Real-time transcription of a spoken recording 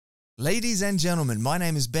Ladies and gentlemen, my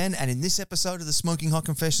name is Ben, and in this episode of the Smoking Hot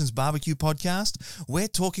Confessions Barbecue Podcast, we're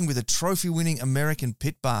talking with a trophy-winning American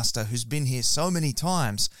pitbuster who's been here so many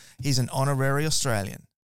times, he's an honorary Australian.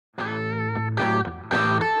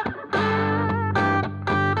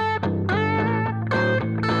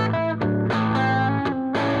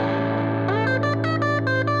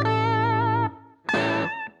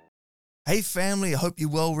 Hey family, I hope you're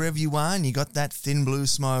well wherever you are and you got that thin blue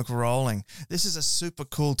smoke rolling. This is a super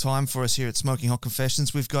cool time for us here at Smoking Hot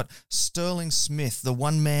Confessions. We've got Sterling Smith, the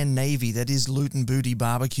one-man navy that is Loot and Booty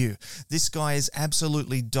Barbecue. This guy is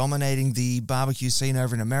absolutely dominating the barbecue scene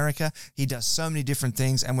over in America. He does so many different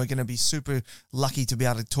things and we're going to be super lucky to be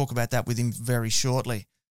able to talk about that with him very shortly.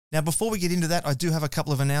 Now, before we get into that, I do have a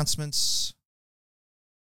couple of announcements.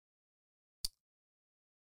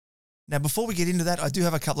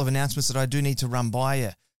 that I do need to run by you.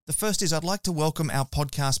 The first is I'd like to welcome our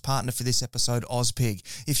podcast partner for this episode, Ozpig.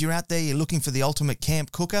 If you're out there, you're looking for the ultimate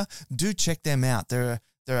camp cooker, do check them out. They're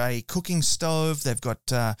a cooking stove. They've got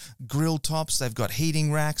grill tops. They've got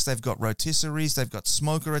heating racks. They've got rotisseries. They've got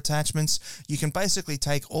smoker attachments. You can basically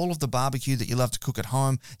take all of the barbecue that you love to cook at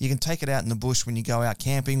home. You can take it out in the bush when you go out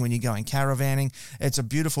camping, when you're going caravanning. It's a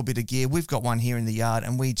beautiful bit of gear. We've got one here in the yard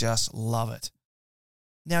and we just love it.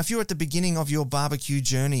 Now, if you're at the beginning of your barbecue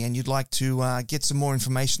journey and you'd like to get some more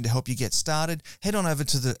information to help you get started, head on over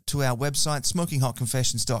to our website,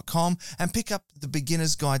 smokinghotconfessions.com, and pick up the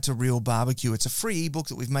Beginner's Guide to Real Barbecue. It's a free ebook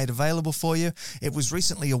that we've made available for you. It was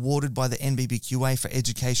recently awarded by the NBBQA for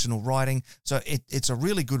educational writing, so it's a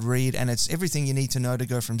really good read, and it's everything you need to know to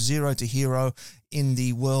go from zero to hero in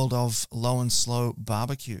the world of low and slow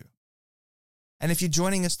barbecue. And if you're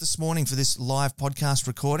joining us this morning for this live podcast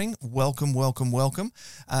recording, welcome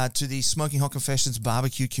to the Smoking Hot Confessions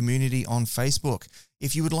barbecue community on Facebook.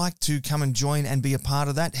 If you would like to come and join and be a part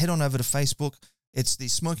of that, head on over to Facebook. It's the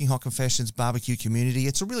Smoking Hot Confessions barbecue community.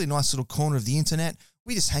 It's a really nice little corner of the internet.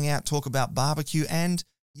 We just hang out, talk about barbecue, and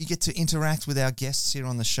you get to interact with our guests here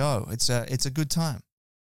on the show. It's a good time.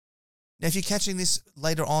 Now, if you're catching this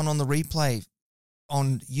later on the replay,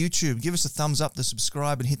 on YouTube, give us a thumbs up, the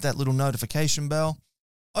subscribe, and hit that little notification bell.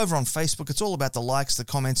 Over on Facebook, it's all about the likes, the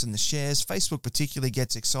comments, and the shares. Facebook particularly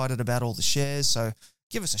gets excited about all the shares, so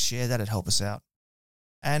give us a share. That'd help us out.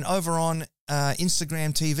 And over on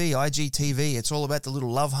Instagram TV, IGTV, it's all about the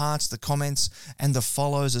little love hearts, the comments, and the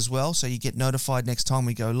follows as well, so you get notified next time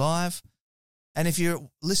we go live. And if you're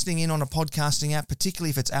listening in on a podcasting app, particularly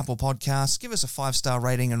if it's Apple Podcasts, give us a 5-star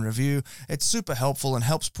rating and review. It's super helpful and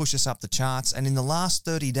helps push us up the charts. And in the last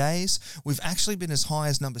 30 days, we've actually been as high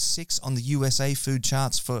as number 6 on the USA food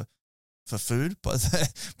charts for food, but the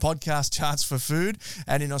podcast charts for food.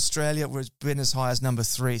 And in Australia, we've been as high as number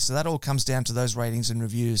 3. So that all comes down to those ratings and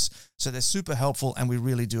reviews. So they're super helpful and we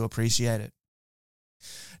really do appreciate it.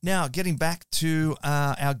 Now, getting back to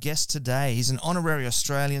our guest today, he's an honorary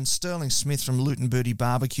Australian, Sterling Smith from Loot and Booty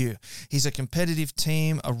Barbecue. He's a competitive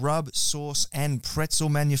team, a rub, sauce and pretzel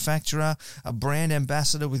manufacturer, a brand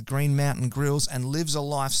ambassador with Green Mountain Grills, and lives a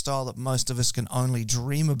lifestyle that most of us can only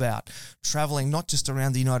dream about, traveling not just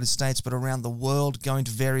around the United States, but around the world, going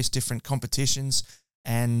to various different competitions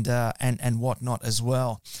and whatnot as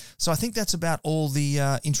well. So I think that's about all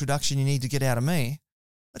the introduction you need to get out of me.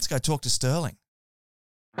 Let's go talk to Sterling.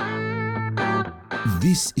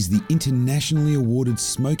 This is the internationally awarded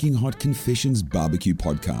Smoking Hot Confessions Barbecue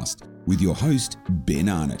Podcast with your host, Ben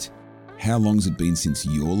Arnott. How long's it been since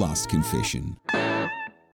your last confession?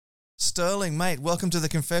 Sterling, mate, welcome to the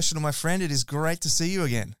confessional, my friend. It is great to see you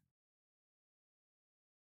again.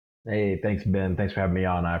 Hey, thanks, Ben. Thanks for having me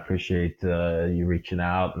on. I appreciate you reaching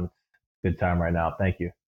out. And good time right now. Thank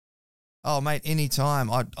you. Oh, mate,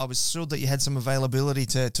 anytime. I was thrilled that you had some availability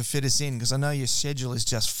to fit us in because I know your schedule is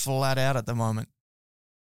just flat out at the moment.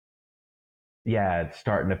 Yeah, it's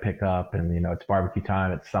starting to pick up and, it's barbecue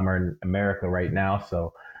time. It's summer in America right now.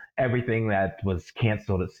 So everything that was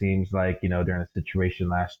canceled, it seems like, during the situation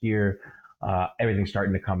last year, everything's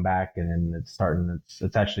starting to come back and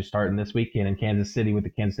it's actually starting this weekend in Kansas City with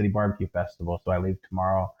the Kansas City Barbecue Festival. So I leave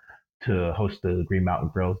tomorrow to host the Green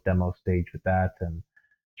Mountain Grills demo stage with that. And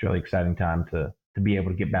it's a really exciting time to be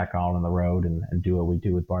able to get back on the road and do what we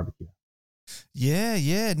do with barbecue.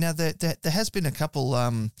 Yeah. Now, there has been a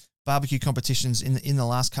couple barbecue competitions in the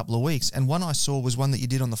last couple of weeks, and one I saw was one that you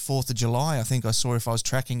did on the 4th of July. I think I saw if I was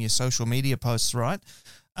tracking your social media posts right.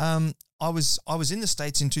 I was in the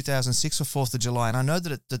States in 2006 for 4th of July, and I know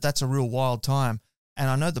that's a real wild time, and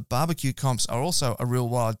I know that barbecue comps are also a real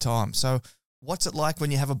wild time. So what's it like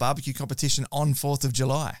when you have a barbecue competition on 4th of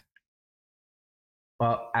July?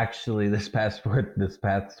 Well, actually, this past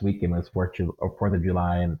weekend was 4th of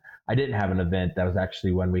July, and I didn't have an event. That was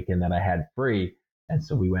actually one weekend that I had free, and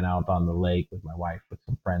so we went out on the lake with my wife, with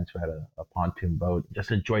some friends who had a pontoon boat. Just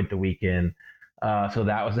enjoyed the weekend. So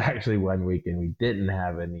that was actually one weekend we didn't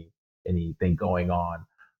have anything going on.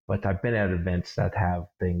 But I've been at events that have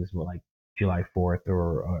things like July 4th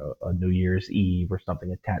or a New Year's Eve or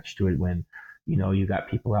something attached to it when you got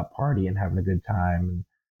people out partying, having a good time,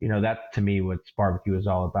 that to me, what barbecue is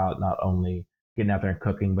all about, not only getting out there and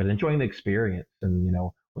cooking, but enjoying the experience. And,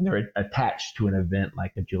 when they're attached to an event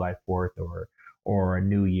like a July 4th or a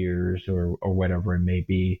New Year's or whatever it may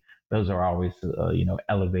be, those are always,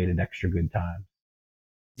 elevated extra good times.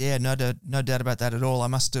 Yeah, no doubt about that at all. I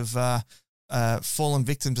must have fallen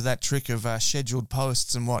victim to that trick of scheduled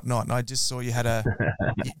posts and whatnot. And I just saw you had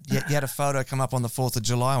you had a photo come up on the 4th of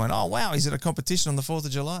July. I went, oh, wow, is it a competition on the 4th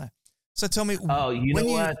of July? So tell me. Oh, you know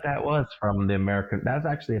what? That was from the American. That's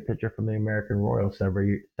actually a picture from the American Royal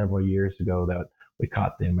several years ago that we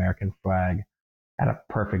caught the American flag at a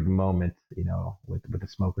perfect moment, with the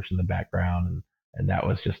smokers in the background, and that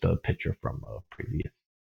was just a picture from a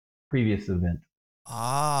previous event.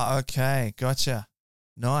 Ah, okay. Gotcha.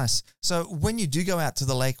 Nice. So when you do go out to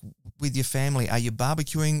the lake with your family, are you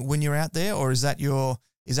barbecuing when you're out there, or is that your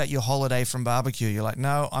holiday from barbecue? You're like,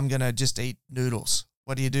 no, I'm going to just eat noodles.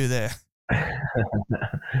 What do you do there?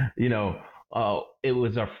 It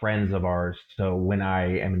was our friends of ours. So when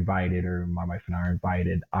I am invited or my wife and I are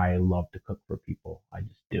invited, I love to cook for people. I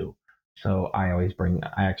just do. So I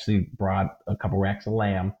actually brought a couple racks of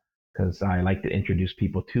lamb because I like to introduce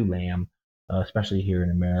people to lamb, especially here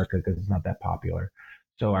in America because it's not that popular.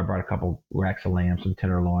 So I brought a couple racks of lamb, some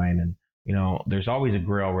tenderloin, and, there's always a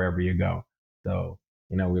grill wherever you go. So,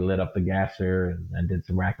 we lit up the gasser and did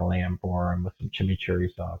some rack of lamb for them with some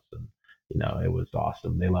chimichurri sauce, and it was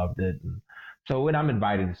awesome. They loved it. And so when I'm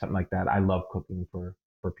invited to something like that, I love cooking for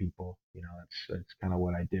people. That's kind of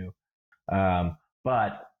what I do.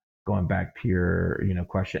 But going back to your,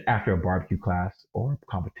 question, after a barbecue class or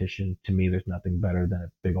competition, to me, there's nothing better than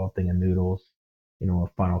a big old thing of noodles, a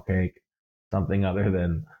funnel cake, something other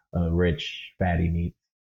than rich, fatty meat.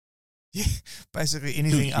 Yeah, basically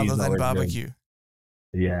anything Sushi other is than always barbecue. good.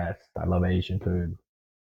 Yes, I love Asian food.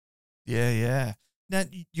 Yeah, yeah. Now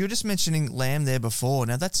you're just mentioning lamb there before.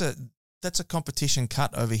 Now that's a competition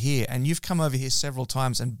cut over here, and you've come over here several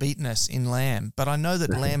times and beaten us in lamb. But I know that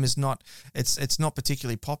lamb is not it's not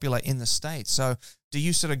particularly popular in the States. So do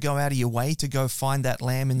you sort of go out of your way to go find that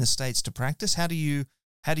lamb in the States to practice? How do you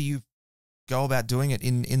go about doing it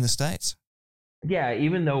in the States? Yeah,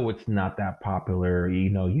 even though it's not that popular,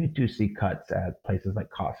 you do see cuts at places like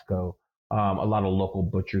Costco. A lot of local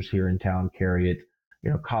butchers here in town carry it.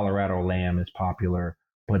 Colorado lamb is popular,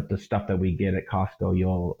 but the stuff that we get at Costco,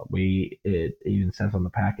 it even says on the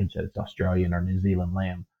package that it's Australian or New Zealand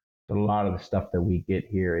lamb. So a lot of the stuff that we get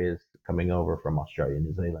here is coming over from Australia and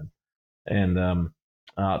New Zealand. And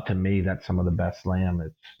to me, that's some of the best lamb.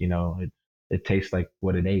 It tastes like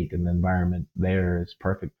what it ate, and the environment there is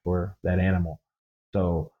perfect for that animal.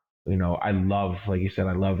 So, I love, like you said,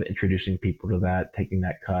 I love introducing people to that, taking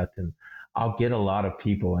that cut, and I'll get a lot of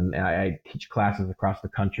people, and I teach classes across the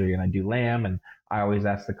country, and I do lamb, and I always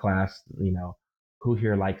ask the class, who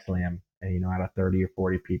here likes lamb? And, out of 30 or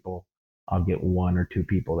 40 people, I'll get one or two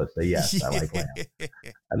people that say, yes, I like lamb.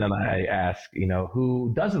 And then I ask,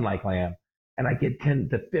 who doesn't like lamb? And I get 10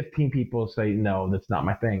 to 15 people say, no, that's not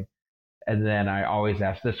my thing. And then I always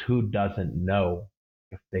ask this, who doesn't know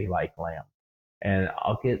if they like lamb? And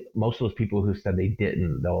I'll get most of those people who said they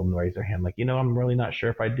didn't, they'll raise their hand like, I'm really not sure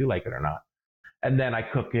if I do like it or not. And then I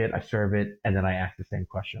cook it, I serve it, and then I ask the same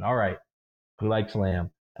question. All right, who likes lamb?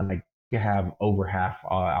 And I have over half,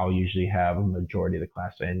 I'll usually have a majority of the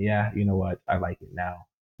class saying, yeah, you know what? I like it now.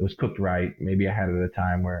 It was cooked right. Maybe I had it at a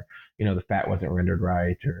time where, the fat wasn't rendered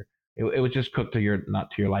right, or it was just cooked not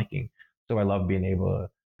to your liking. So I love being able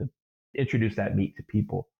to introduce that meat to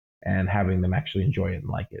people and having them actually enjoy it and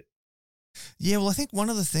like it. Yeah, well, I think one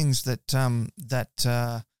of the things that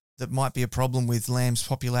might be a problem with lamb's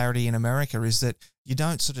popularity in America is that you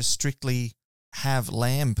don't sort of strictly have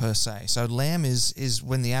lamb per se. So lamb is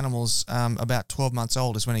when the animal's about 12 months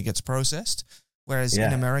old is when it gets processed. Whereas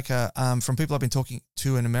in America, from people I've been talking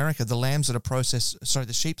to in America,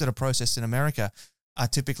 the sheep that are processed in America are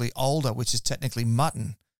typically older, which is technically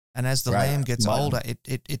mutton. And as the lamb gets older,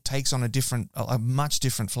 it takes on a much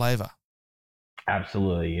different flavor.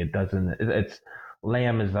 Absolutely. It doesn't, it's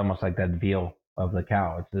lamb is almost like that veal of the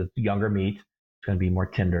cow. It's a younger meat. It's going to be more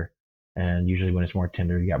tender. And usually when it's more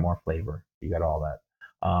tender, you got more flavor. You got all that.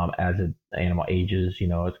 As the animal ages,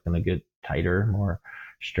 it's going to get tighter, more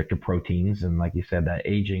stricter proteins. And like you said, that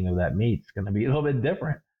aging of that meat is going to be a little bit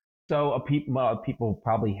different. So people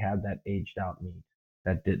probably had that aged out meat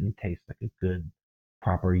that didn't taste like a good,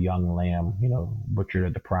 proper young lamb, butchered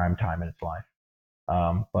at the prime time in its life.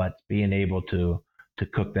 But being able to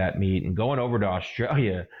cook that meat and going over to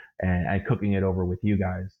Australia and cooking it over with you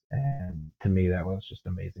guys, and to me that was just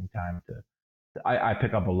amazing time to. I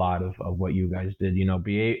pick up a lot of what you guys did.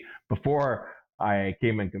 Before I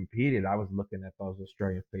came and competed, I was looking at those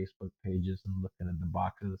Australian Facebook pages and looking at the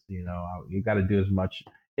boxes. You got to do as much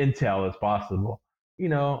intel as possible. A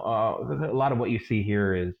lot of what you see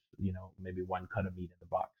here is, maybe one cut of meat in the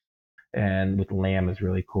box. And with lamb is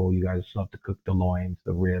really cool. You guys love to cook the loins,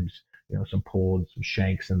 the ribs, some pulled, some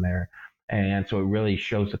shanks in there. And so it really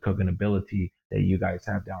shows the cooking ability that you guys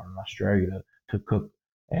have down in Australia to cook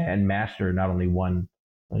and master not only one,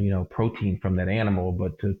 protein from that animal,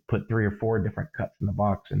 but to put 3 or 4 different cuts in the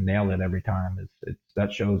box and nail it every time.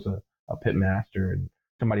 That shows a pit master and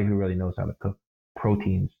somebody who really knows how to cook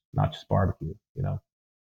proteins, not just barbecue.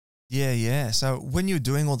 Yeah, yeah. So when you were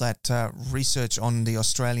doing all that research on the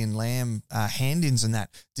Australian lamb hand-ins and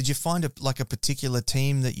that, did you find a particular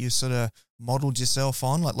team that you sort of modeled yourself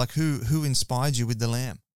on? Like who inspired you with the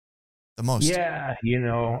lamb the most? Yeah,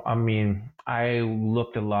 I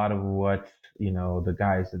looked a lot of what, the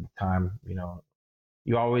guys at the time,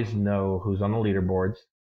 you always know who's on the leaderboards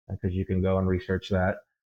because you can go and research that.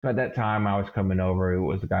 So at that time I was coming over, it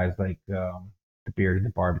was guys like the Beard, the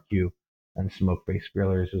Barbecue, and Smoke Face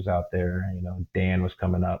Grillers was out there. Dan was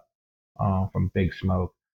coming up from Big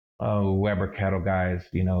Smoke. Weber Kettle guys,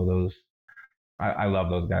 those I love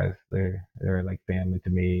those guys. They're like family to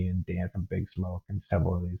me, and Dan from Big Smoke and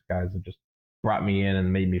several of these guys have just brought me in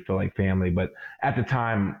and made me feel like family. But at the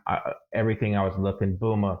time, everything I was looking,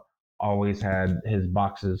 Booma always had his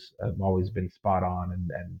boxes have always been spot on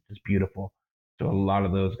and just beautiful. So a lot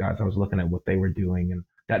of those guys, I was looking at what they were doing, and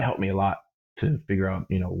that helped me a lot to figure out,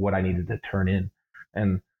 what I needed to turn in.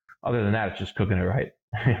 And other than that, it's just cooking it right.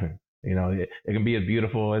 It can be as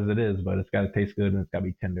beautiful as it is, but it's got to taste good and it's got to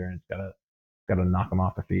be tender and it's got to knock them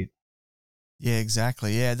off their feet. Yeah,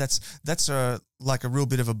 exactly. Yeah, that's like a real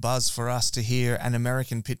bit of a buzz for us to hear an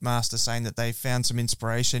American pitmaster saying that they found some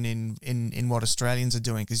inspiration in what Australians are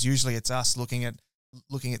doing, because usually it's us looking at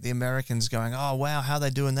the Americans going, oh wow, how are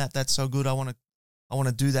they doing that? That's so good. I want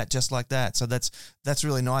to do that just like that. So that's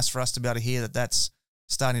really nice for us to be able to hear that that's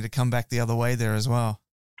starting to come back the other way there as well.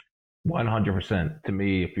 100%. To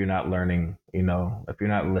me, if you're not learning, if you're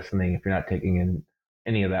not listening, if you're not taking in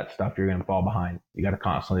any of that stuff, you're going to fall behind. You got to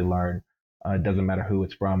constantly learn. It doesn't matter who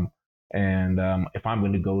it's from. And if I'm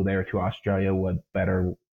going to go there to Australia, what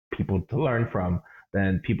better people to learn from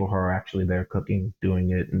than people who are actually there cooking, doing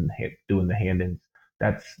it, and doing the hand-ins.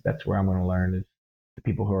 That's where I'm going to learn, is the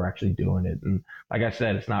people who are actually doing it. And like I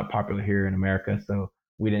said, it's not popular here in America, so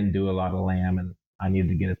we didn't do a lot of lamb, and I needed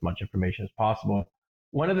to get as much information as possible.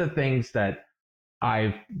 One of the things that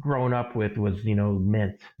I've grown up with was,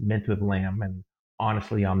 mint with lamb. And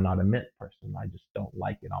honestly, I'm not a mint person. I just don't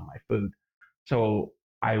like it on my food. So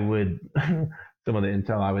I would, some of the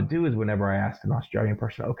intel I would do is whenever I asked an Australian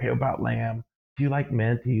person, okay, about lamb, do you like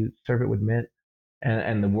mint? Do you serve it with mint?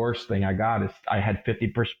 And the worst thing I got is I had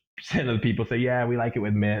 50% of the people say, yeah, we like it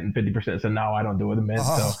with mint. And 50% said, no, I don't do it with mint.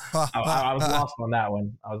 So I was lost on that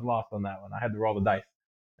one. I had to roll the dice.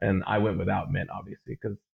 And I went without mint, obviously,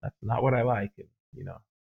 because that's not what I like. And,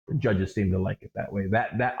 the judges seem to like it that way,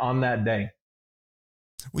 that on that day.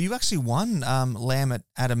 Well, you actually won lamb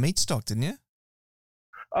at a meat stock, didn't you?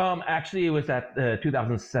 Actually, it was at the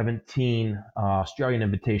 2017 Australian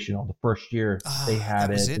Invitational. The first year they had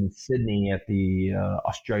it in Sydney at the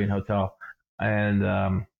Australian Hotel,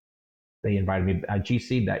 and they invited me. I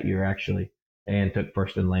GC'd that year actually, and took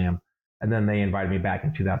first in lamb. And then they invited me back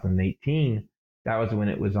in 2018. That was when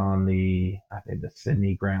it was on the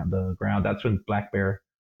Sydney ground. That's when Black Bear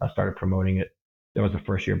started promoting it. That was the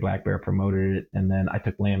first year Black Bear promoted it, and then I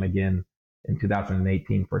took lamb again in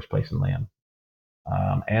 2018, first place in lamb.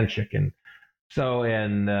 And chicken. So,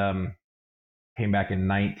 and came back in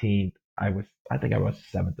 19th. I think I was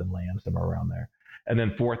 7th in lamb, somewhere around there. And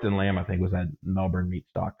then 4th in lamb, I think, was at Melbourne Meat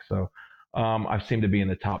Stock. So, I've seemed to be in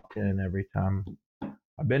the top 10 every time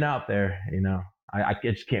I've been out there. I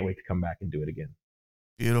just can't wait to come back and do it again.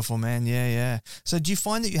 Beautiful, man. Yeah, yeah. So do you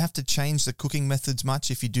find that you have to change the cooking methods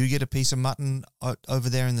much if you do get a piece of mutton over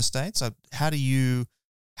there in the States? So how do you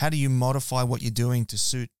modify what you're doing to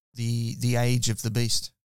suit the age of the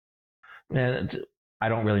beast? And I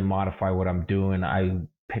don't really modify what I'm doing. I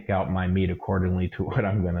pick out my meat accordingly to what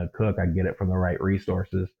I'm going to cook. I get it from the right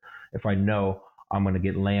resources. If I know I'm going to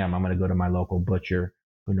get lamb, I'm going to go to my local butcher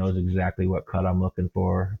who knows exactly what cut I'm looking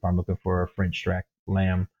for. If I'm looking for a French track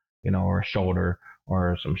lamb, or a shoulder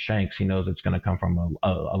or some shanks, he knows it's going to come from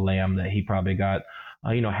a lamb that he probably got,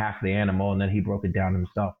 half the animal and then he broke it down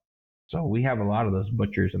himself. So we have a lot of those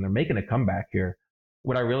butchers and they're making a comeback here.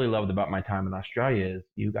 What I really loved about my time in Australia is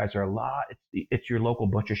you guys are it's your local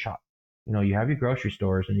butcher shop. You have your grocery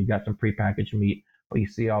stores and you got some prepackaged meat, but you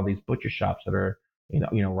see all these butcher shops that are,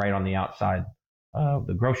 right on the outside of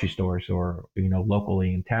the grocery stores or,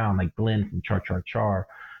 locally in town, like Glenn from Char Char Char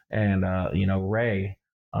and, Ray,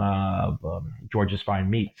 George's Fine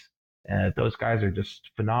Meats. Those guys are just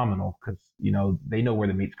phenomenal because, they know where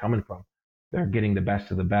the meat's coming from. They're getting the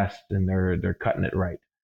best of the best and they're cutting it right.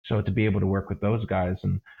 So to be able to work with those guys,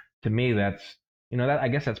 and to me, that's, I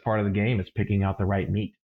guess that's part of the game is picking out the right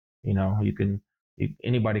meat.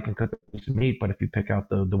 Anybody can cook a piece of meat, but if you pick out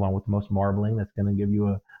the one with the most marbling, that's going to give you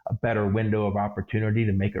a better window of opportunity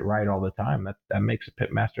to make it right all the time. That makes a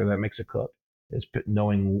pit master, that makes a cook, is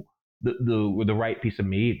knowing the right piece of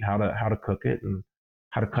meat, how to cook it and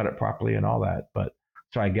how to cut it properly and all that. But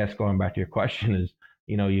so I guess going back to your question is,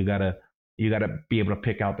 you gotta be able to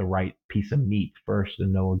pick out the right piece of meat first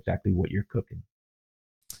and know exactly what you're cooking.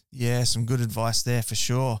 Yeah, some good advice there for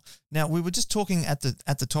sure. Now, we were just talking at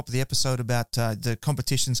the top of the episode about the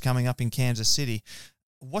competitions coming up in Kansas City.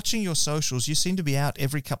 Watching your socials, you seem to be out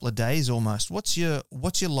every couple of days almost. What's your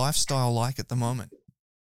lifestyle like at the moment?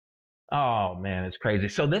 Oh man, it's crazy.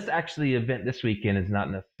 So this event this weekend is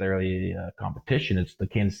not necessarily a competition. It's the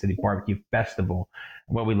Kansas City Barbecue Festival.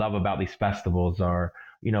 And what we love about these festivals are,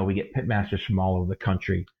 we get pitmasters from all over the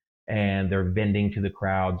country and they're vending to the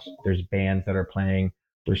crowds. There's bands that are playing.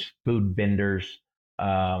 There's food vendors.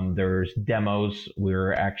 There's demos.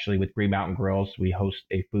 We're actually with Green Mountain Grills. We host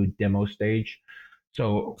a food demo stage.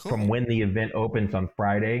 So Cool. From when the event opens on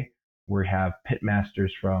Friday, we have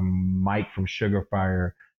pitmasters from Mike from Sugar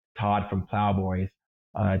Fire, Todd from Plowboys,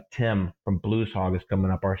 Tim from Blues Hog is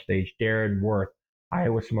coming up our stage. Darren Worth,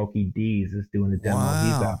 Iowa Smoky D's is doing the demo. Wow.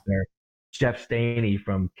 He's out there. Jeff Staney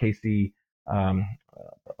from KC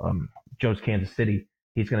Jones, Kansas City.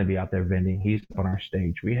 He's going to be out there vending. He's on our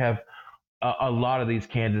stage. We have a lot of these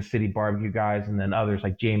Kansas City barbecue guys, and then others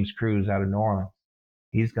like James Cruz out of New Orleans.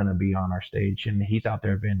 He's going to be on our stage, and he's out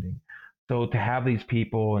there vending. So to have these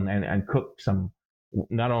people and cook some,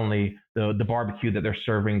 not only the barbecue that they're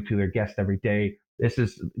serving to their guests every day, this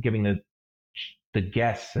is giving the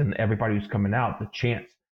guests and everybody who's coming out the chance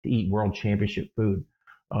to eat world championship food.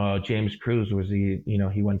 James Cruz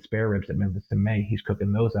he won spare ribs at Memphis in May. He's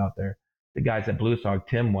cooking those out there. The guys at Blues Hog,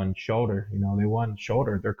 Tim won shoulder. They won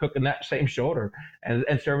shoulder. They're cooking that same shoulder and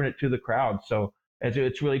serving it to the crowd. So it's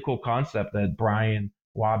a really cool concept that Brian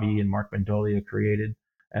Wabi and Mark Mendolia created.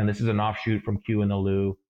 And this is an offshoot from Q in the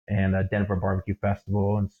Lou and Denver Barbecue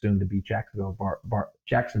Festival and soon to be Jacksonville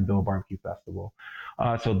Barbecue Festival.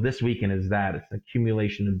 So this weekend is that. It's an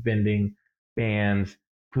accumulation of vending, bands,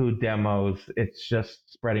 food demos. It's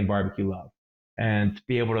just spreading barbecue love. And to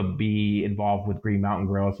be able to be involved with Green Mountain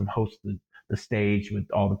Grills and host the stage with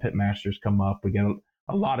all the pitmasters come up. We get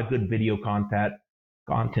a lot of good video content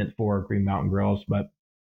for Green Mountain Grills, but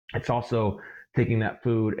it's also taking that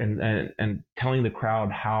food and telling the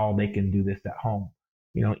crowd how they can do this at home,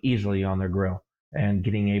 easily on their grill and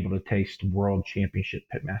getting able to taste world championship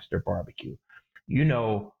pitmaster barbecue.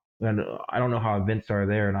 And I don't know how events are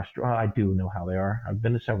there in Australia. I do know how they are. I've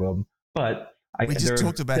been to several of them, but we just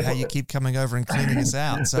talked about how you keep coming over and cleaning us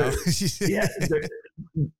out. So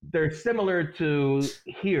they're similar to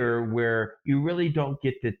here, where you really don't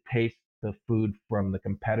get to taste the food from the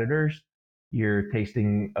competitors. You're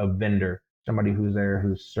tasting a vendor, somebody who's there,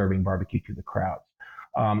 who's serving barbecue to the crowds.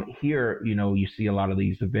 Here, you see a lot of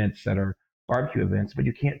these events that are barbecue events, but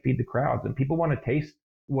you can't feed the crowds, and people want to taste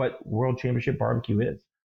what World Championship barbecue is.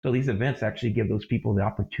 So these events actually give those people the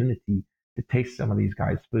opportunity to taste some of these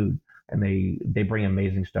guys' food. And they bring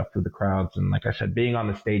amazing stuff to the crowds. And like I said, being on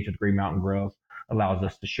the stage with Green Mountain Grills allows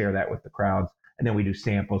us to share that with the crowds. And then we do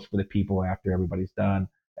samples for the people after everybody's done,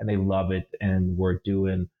 and they love it. And we're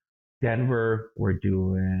doing Denver, we're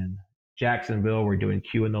doing Jacksonville, we're doing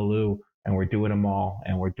Q in the Lou, and we're doing them all.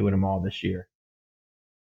 And we're doing them all this year.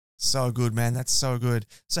 So good, man. That's so good.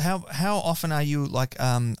 So how often are you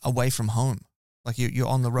away from home? Like you're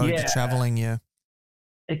on the road, you're traveling, yeah.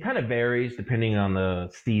 It kind of varies depending on the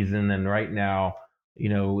season. And right now,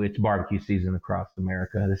 it's barbecue season across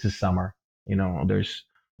America. This is summer. There's,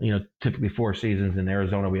 typically 4 seasons. In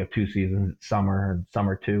Arizona, we have 2 seasons, summer and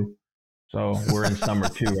summer 2. So we're in summer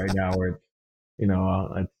 2 right now, where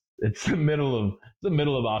it's the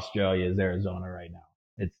middle of Australia is Arizona right now.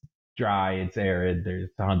 It's dry, it's arid, there's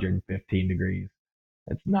 115 degrees.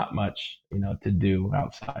 it's not much, to do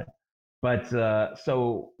outside. But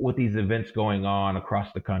so with these events going on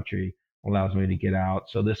across the country, allows me to get out.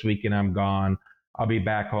 So this weekend I'm gone. I'll be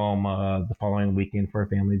back home the following weekend for a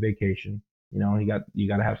family vacation. You got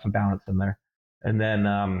to have some balance in there. And then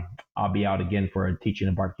I'll be out again for a teaching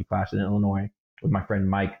a barbecue class in Illinois with my friend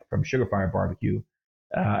Mike from Sugar Fire Barbecue.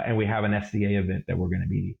 And we have an SCA event that we're going to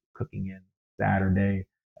be cooking in Saturday.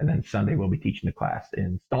 And then Sunday we'll be teaching the class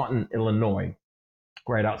in Staunton, Illinois,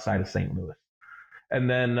 right outside of St. Louis. And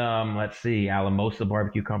then let's see, Alamosa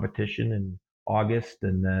barbecue competition in August,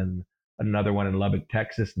 and then another one in Lubbock,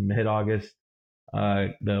 Texas, in mid-August.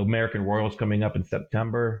 The American Royals coming up in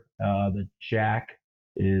September. The Jack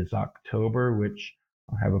is October, which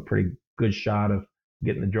I'll have a pretty good shot of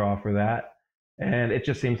getting the draw for that. And it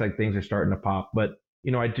just seems like things are starting to pop. But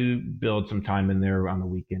I do build some time in there on the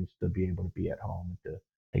weekends to be able to be at home and to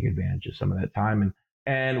take advantage of some of that time.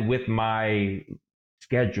 And with my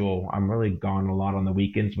schedule, I'm really gone a lot on the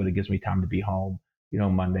weekends, but it gives me time to be home,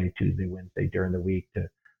 Monday, Tuesday, Wednesday during the week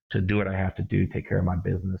to do what I have to do, take care of my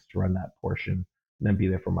business, to run that portion, and then be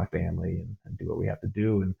there for my family and do what we have to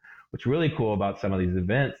do. And what's really cool about some of these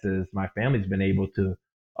events is my family's been able to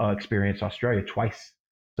experience Australia twice.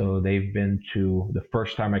 So they've been to, the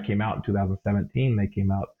first time I came out in 2017, they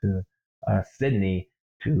came out to Sydney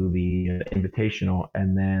to the Invitational,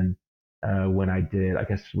 and then when I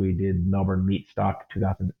guess we did Melbourne Meat Stock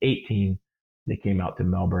 2018, they came out to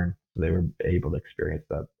Melbourne. So they were able to experience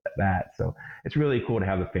that. So it's really cool to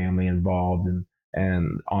have the family involved.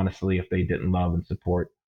 And honestly, if they didn't love and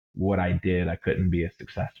support what I did, I couldn't be as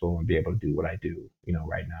successful and be able to do what I do,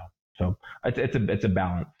 right now. So it's a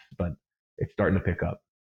balance, but it's starting to pick up.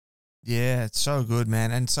 Yeah, it's so good,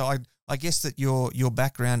 man. And so I guess that your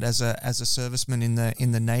background as a serviceman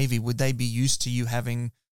in the Navy, would they be used to you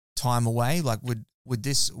having time away? Like would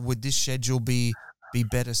this schedule be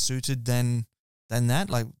better suited than that?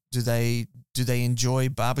 Like do they enjoy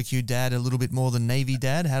barbecue dad a little bit more than Navy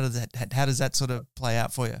dad? How does that sort of play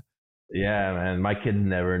out for you? Yeah, man, my kids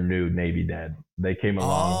never knew Navy dad. They came a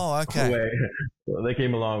long way. They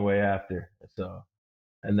came a long way after. So,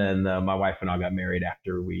 and then my wife and I got married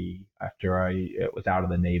after I was out of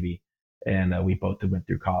the Navy, and we both went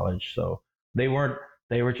through college. So they were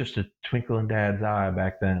just a twinkle in dad's eye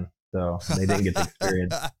back then. So they didn't get to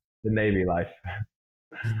experience the Navy life.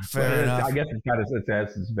 Fair enough. I guess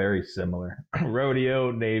it's very similar.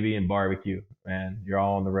 Rodeo, Navy, and barbecue. Man, you're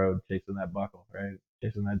all on the road chasing that buckle, right?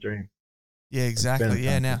 Chasing that dream. Yeah, exactly.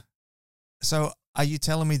 Yeah. Now, so are you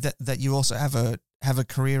telling me that you also have a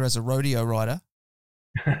career as a rodeo rider?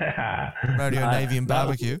 Rodeo, Navy, and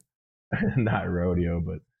barbecue? Not rodeo,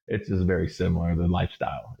 but it's just very similar. The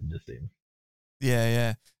lifestyle, it just seems.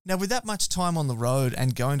 Yeah. Now, with that much time on the road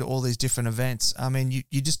and going to all these different events, I mean,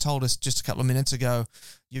 you just told us just a couple of minutes ago,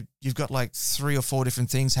 you've got like 3 or 4 different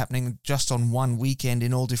things happening just on one weekend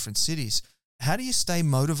in all different cities. How do you stay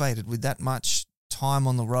motivated with that much time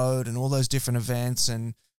on the road and all those different events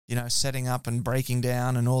and, setting up and breaking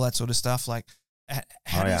down and all that sort of stuff? Like,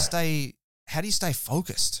 how do you stay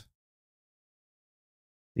focused?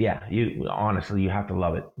 Yeah, you honestly, you have to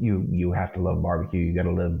love it. You have to love barbecue. You got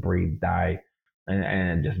to live, breathe, die,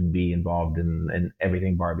 and just be involved in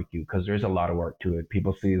everything barbecue, because there's a lot of work to it.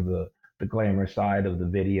 People see the glamorous side of the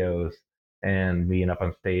videos and being up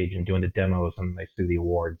on stage and doing the demos, and they see the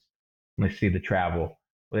awards and they see the travel.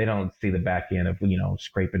 But they don't see the back end of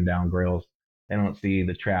scraping down grills. They don't see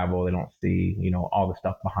the travel. They don't see all the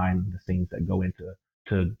stuff behind the scenes that go into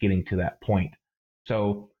getting to that point.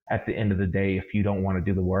 So at the end of the day, if you don't want to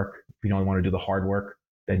do the work, if you don't want to do the hard work,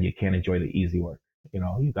 then you can't enjoy the easy work.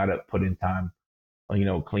 You got to put in time,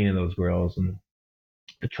 cleaning those grills and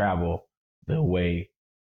the travel, the way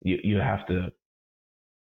you have to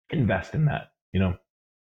invest in that,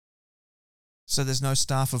 So there's no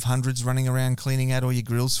staff of hundreds running around cleaning out all your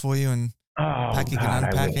grills for you and packing and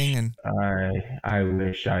unpacking. I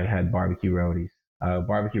wish I had barbecue roadies.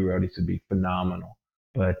 Barbecue roadies would be phenomenal.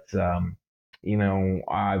 But I've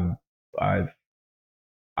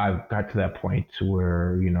got to that point to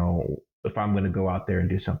where if I'm going to go out there and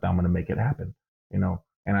do something, I'm going to make it happen.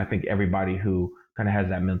 And I think everybody who kind of has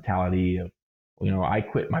that mentality of, I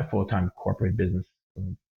quit my full-time corporate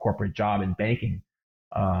job in banking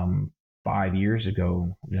 5 years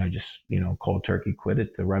ago. I just cold turkey quit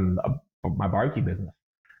it to run my barbecue business.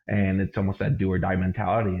 And it's almost that do or die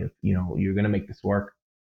mentality. If you're going to make this work,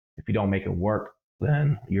 if you don't make it work,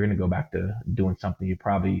 then you're going to go back to doing something you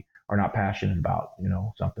probably are not passionate about,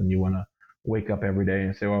 something you want to wake up every day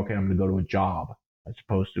and say, well, okay, I'm going to go to a job, as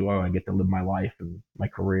opposed to, I get to live my life and my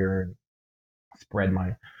career and spread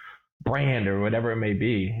my brand or whatever it may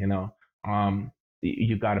be,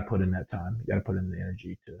 you got to put in that time. You got to put in the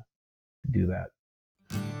energy to do that.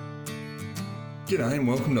 G'day and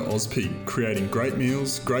welcome to Auspig, creating great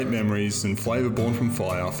meals, great memories and flavour born from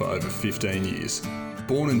fire for over 15 years.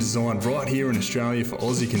 Born and designed right here in Australia for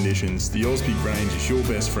Aussie conditions, the Auspig range is your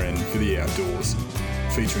best friend for the outdoors.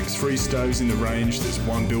 Featuring 3 stoves in the range, there's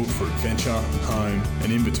one built for adventure, home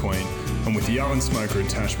and in between. And with the oven smoker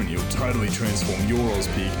attachment, you'll totally transform your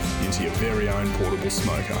Auspig into your very own portable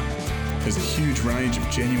smoker. There's a huge range of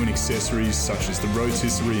genuine accessories such as the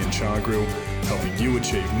rotisserie and char grill, helping you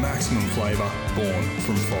achieve maximum flavour born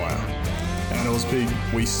from fire. At Auspig,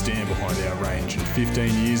 we stand behind our range, and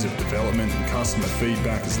 15 years of development and customer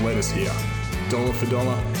feedback has led us here. Dollar for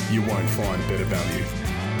dollar, you won't find better value.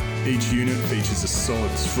 Each unit features a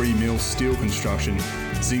solid 3mm steel construction,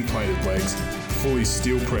 zinc-plated legs, fully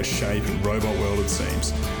steel-pressed shape and robot-welded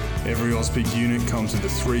seams. Every Auspig unit comes with a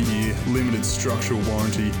 3-year limited structural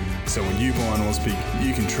warranty, so when you buy an Auspig,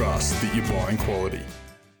 you can trust that you're buying quality.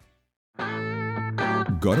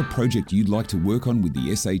 Got a project you'd like to work on with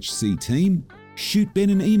the SHC team? Shoot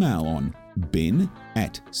Ben an email on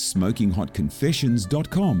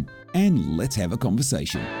ben@smokinghotconfessions.com and let's have a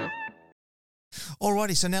conversation.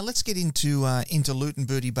 Alrighty, so now let's get into Loot and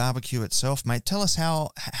Booty Barbecue itself, mate. Tell us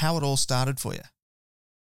how it all started for you.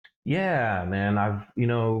 Yeah, man. I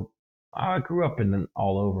grew up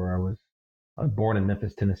all over. I was born in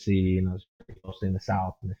Memphis, Tennessee, and I was mostly in the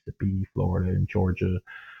South, Mississippi, Florida, and Georgia.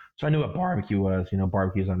 So I knew what barbecue was.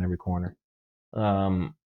 Barbecue's on every corner.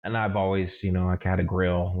 And I've always, I had a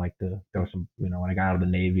grill. There was some, when I got out of the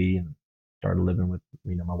Navy and started living with,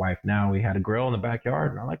 my wife now, we had a grill in the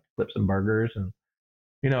backyard, and I like to flip some burgers and,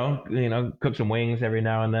 cook some wings every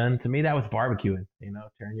now and then. To me, that was barbecuing.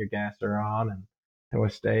 Turn your gasser on and throw a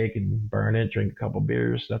steak and burn it, drink a couple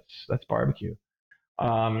beers. That's barbecue.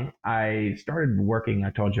 I started working. I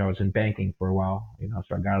told you I was in banking for a while,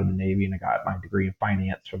 so I got out of the Navy and I got my degree in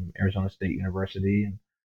finance from Arizona State University. And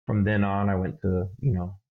from then on, I went to,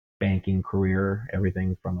 banking career,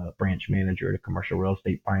 everything from a branch manager to commercial real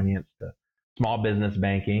estate finance to small business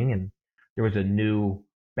banking. And there was a new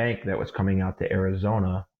bank that was coming out to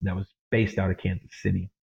Arizona that was based out of Kansas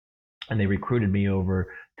City. And they recruited me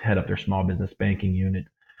over to head up their small business banking unit.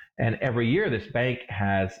 And every year, this bank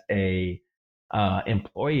has a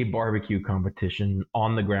employee barbecue competition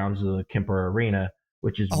on the grounds of the Kemper Arena,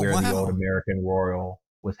 which is where the old American Royal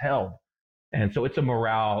was held. And so it's a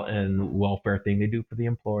morale and welfare thing they do for the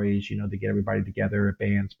employees, to get everybody together. A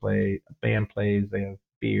band plays, they have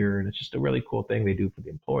beer, and it's just a really cool thing they do for the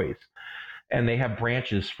employees. And they have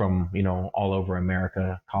branches from, all over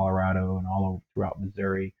America, Colorado, and all over throughout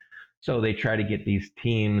Missouri. So they try to get these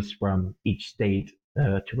teams from each state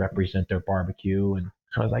to represent their barbecue. And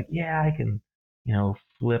so I was like, yeah, I can,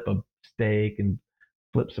 flip a steak and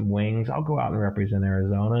flip some wings. I'll go out and represent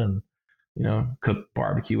Arizona and, cook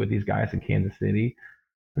barbecue with these guys in Kansas City.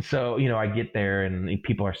 So, I get there and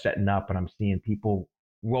people are setting up and I'm seeing people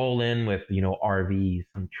roll in with, RVs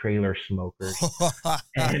and trailer smokers.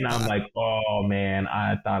 And I'm like, oh man,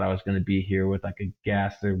 I thought I was going to be here with like a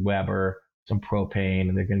gas or Weber, some propane,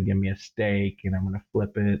 and they're going to give me a steak and I'm going to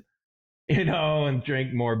flip it, and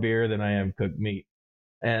drink more beer than I am cooked meat.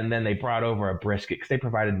 And then they brought over a brisket because they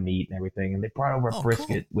provided meat and everything. And they brought over a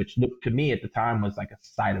brisket, cool. Which looked to me at the time was like a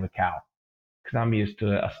side of a cow. Because I'm used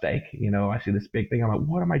to a steak, I see this big thing. I'm like,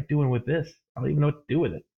 what am I doing with this? I don't even know what to do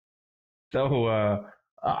with it. So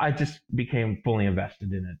I just became fully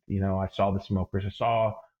invested in it. I saw the smokers. I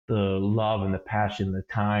saw the love and the passion, the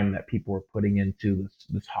time that people were putting into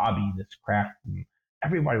this hobby, this craft. And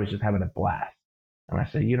everybody was just having a blast. And I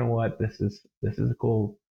said, you know what? This is a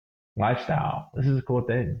cool lifestyle. This is a cool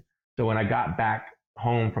thing. So when I got back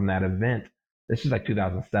home from that event, this is like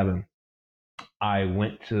 2007, I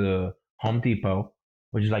went to Home Depot,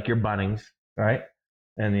 which is like your Bunnings, right?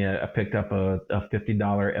 And I picked up a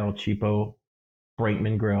 $50 El Cheapo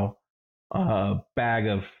Brinkman grill, a bag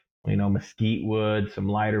of, mesquite wood, some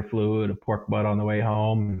lighter fluid, a pork butt on the way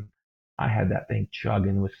home. I had that thing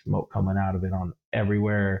chugging with smoke coming out of it on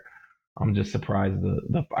everywhere. I'm just surprised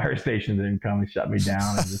the fire station didn't come and shut me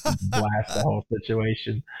down and just blast the whole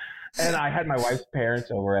situation. And I had my wife's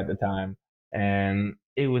parents over at the time, and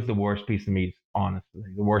it was the worst piece of meat, honestly,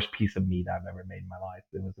 the worst piece of meat I've ever made in my life.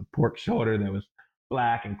 It was a pork shoulder that was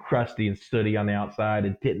black and crusty and sooty on the outside.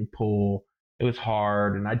 It didn't pull. It was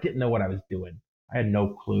hard, and I didn't know what I was doing. I had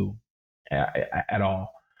no clue at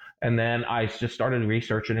all. And then I just started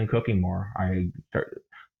researching and cooking more.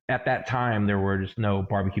 At that time, there were just no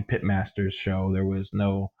barbecue pitmasters show. There was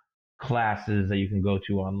no classes that you can go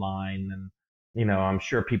to online. And, I'm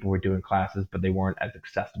sure people were doing classes, but they weren't as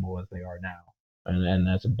accessible as they are now and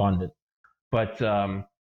as abundant. But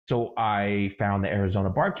so I found the Arizona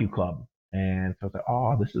Barbecue Club, and so I was like,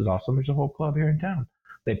 oh, this is awesome. There's a whole club here in town.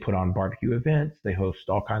 They put on barbecue events. They host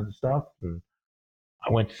all kinds of stuff. And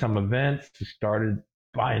I went to some events, started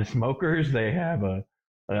buying smokers. They have a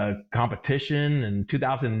competition. In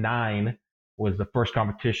 2009 was the first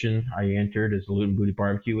competition I entered as Loot and Booty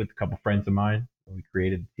Barbecue with a couple friends of mine. We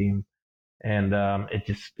created a team, and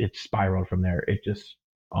it spiraled from there. It just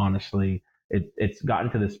honestly, it's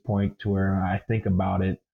gotten to this point to where I think about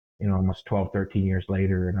it, almost 12, 13 years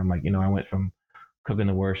later, and I'm like, I went from cooking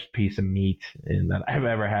the worst piece of meat that I've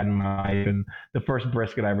ever had in my life. And the first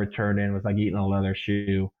brisket I ever turned in was like eating a leather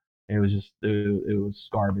shoe. It was just, it was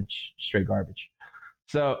garbage, straight garbage.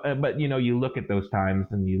 So, but you look at those times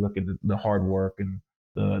and you look at the hard work and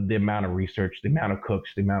the amount of research, the amount of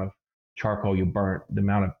cooks, the amount of charcoal you burnt, the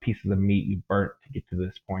amount of pieces of meat you burnt to get to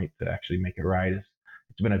this point to actually make it right.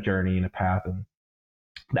 It's been a journey and a path, and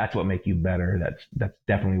that's what makes you better. That's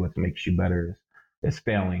definitely what makes you better is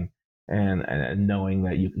failing and knowing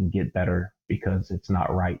that you can get better because it's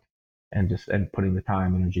not right, and putting the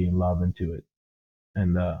time, energy, and love into it.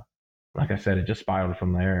 And like I said, it just spiraled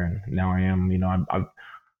from there, and now I am. I'm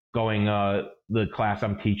going. The class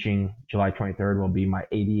I'm teaching July 23rd will be my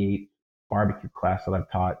 88th barbecue class that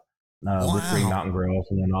I've taught with Green Wow. Mountain Grills,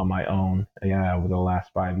 and then on my own, over the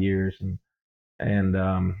last 5 years,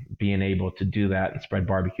 and being able to do that and spread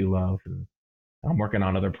barbecue love. And I'm working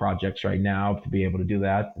on other projects right now to be able to do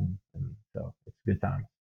that, and so it's a good time.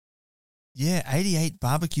 Yeah, 88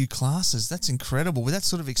 barbecue classes. That's incredible. With that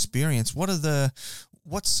sort of experience,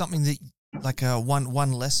 what's something that like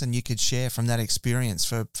one lesson you could share from that experience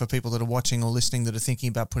for people that are watching or listening that are thinking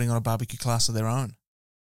about putting on a barbecue class of their own?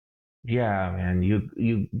 Yeah, man,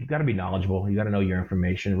 you got to be knowledgeable. You got to know your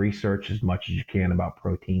information, research as much as you can about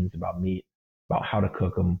proteins, about meat, about how to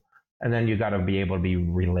cook them, and then you got to be able to be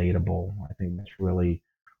relatable. I think that's really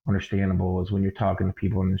understandable is when you're talking to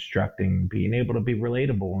people and instructing, being able to be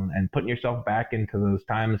relatable and putting yourself back into those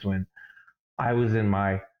times when I was in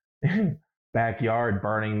my backyard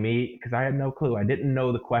burning meat because I had no clue. I didn't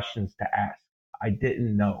know the questions to ask. I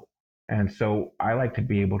didn't know. And so I like to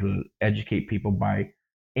be able to educate people by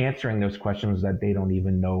answering those questions that they don't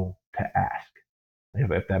even know to ask,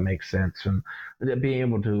 if that makes sense. And being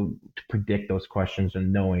able to predict those questions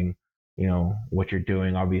and knowing, what you're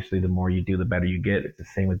doing. Obviously, the more you do, the better you get. It's the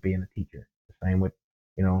same with being a teacher. The same with,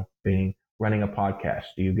 being running a podcast.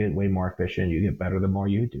 You get way more efficient. You get better the more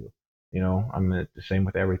you do. I'm the same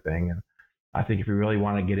with everything. And I think if you really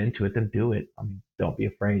want to get into it, then do it. I mean, don't be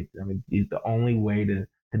afraid. I mean, the only way to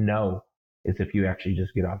know is if you actually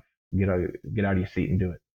just get out of your seat and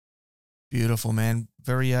do it. Beautiful, man.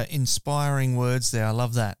 Very inspiring words there. I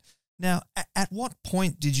love that. Now, at what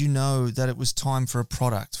point did you know that it was time for a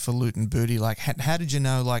product for Loot and Booty? Like, how did you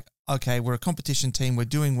know, like, okay, we're a competition team, we're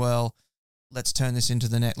doing well, let's turn this into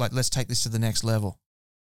let's take this to the next level?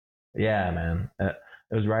 Yeah, man.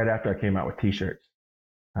 It was right after I came out with t-shirts.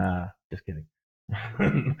 Just kidding.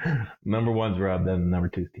 Number one's rub, then number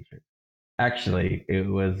two's t-shirt. Actually, it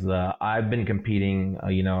was, I've been competing,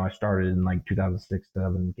 I started in like 2006,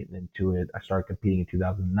 7, getting into it. I started competing in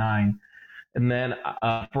 2009. And then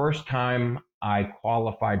first time I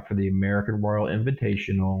qualified for the American Royal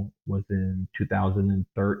Invitational was in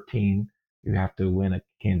 2013. You have to win a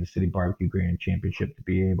Kansas City Barbecue Grand Championship to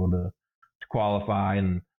be able to qualify.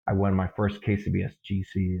 And I won my first KCBS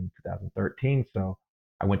GC in 2013. So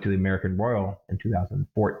I went to the American Royal in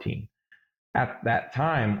 2014. At that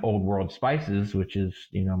time, Old World Spices, which is,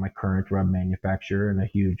 my current rub manufacturer and a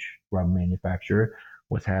huge rub manufacturer,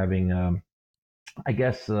 was having, I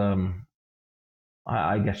guess,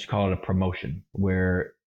 I guess you call it a promotion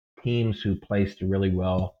where teams who placed really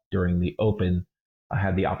well during the open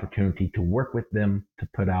had the opportunity to work with them to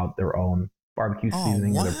put out their own barbecue Oh,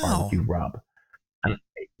 seasoning or their wow. barbecue rub. And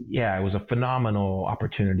yeah, it was a phenomenal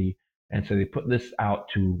opportunity. And so they put this out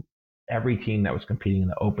to every team that was competing in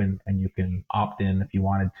the open, and you can opt in if you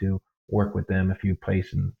wanted to work with them if you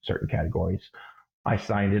place in certain categories. I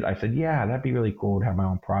signed it. I said, yeah, that'd be really cool to have my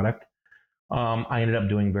own product. I ended up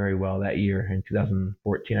doing very well that year. In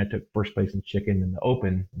 2014, I took first place in chicken in the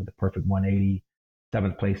open with a perfect 180,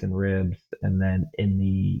 seventh place in ribs, and then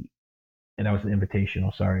and that was an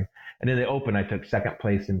invitational, sorry. And in the open, I took second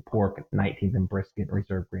place in pork, 19th in brisket,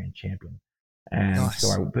 reserve grand champion. And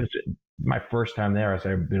so Nice. my first time there, I was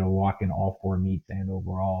able to walk in all four meets, and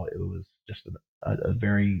overall, it was just a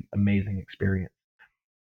very amazing experience.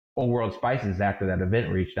 Old World Spices, after that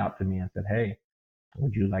event, reached out to me and said, hey,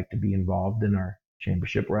 would you like to be involved in our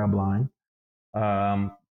championship rub line?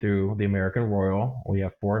 Through the American Royal, we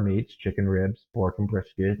have four meats: chicken, ribs, pork, and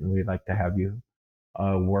brisket, and we'd like to have you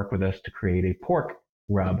work with us to create a pork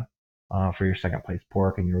rub for your second place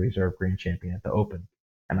pork and your reserve grand champion at the Open.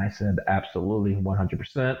 And I said, absolutely,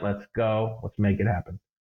 100%. Let's go. Let's make it happen.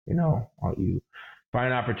 You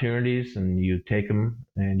find opportunities and you take them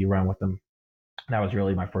and you run with them. That was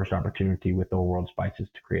really my first opportunity with Old World Spices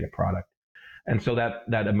to create a product. And so that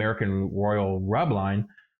American Royal rub line,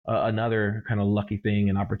 another kind of lucky thing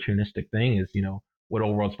and opportunistic thing is, what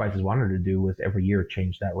Old World Spices wanted to do was every year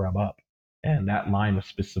change that rub up. And that line was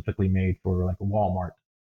specifically made for like a Walmart.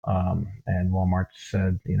 And Walmart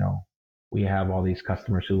said, we have all these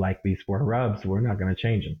customers who like these 4 rubs. We're not going to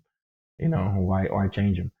change them. Why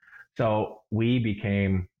change them? So we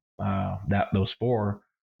became those 4,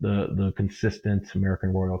 the consistent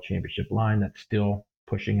American Royal Championship line that's still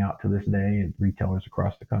pushing out to this day at retailers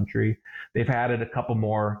across the country. They've added a couple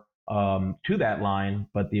more to that line,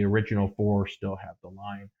 but the original 4 still have the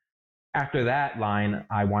line. After that line,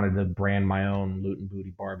 I wanted to brand my own Loot and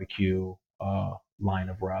Booty Barbecue line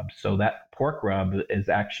of rubs. So that pork rub is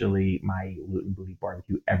actually my Loot and Booty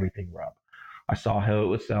Barbecue everything rub. I saw how it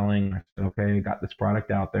was selling. I said, okay, got this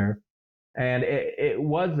product out there. And it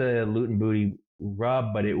was a Loot and Booty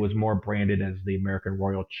rub, but it was more branded as the American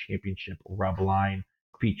Royal Championship rub line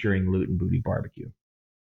featuring Loot and Booty Barbecue.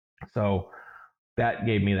 So that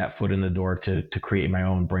gave me that foot in the door to create my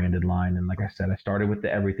own branded line. And like I said, I started with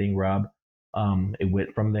the everything rub. It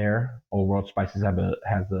went from there. Old World Spices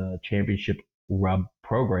has a championship rub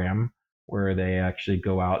program where they actually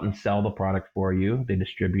go out and sell the product for you. They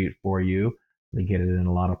distribute for you. They get it in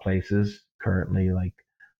a lot of places currently, like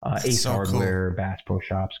Ace Hardware, cool. Bass Pro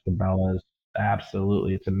Shops, Cabela's.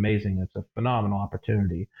 Absolutely. It's amazing. It's a phenomenal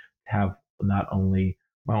opportunity to have not only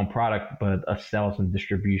my own product, but a sales and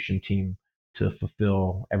distribution team to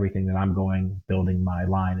fulfill everything that I'm building my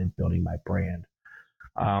line and building my brand.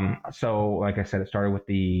 So like I said, it started with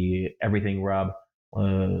the everything rub.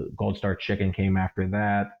 Gold Star Chicken came after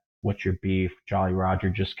that. What's Your Beef? Jolly Roger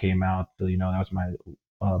just came out. So, that was my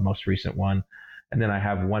most recent one. And then I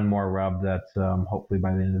have one more rub that's hopefully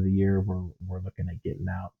by the end of the year we're looking at getting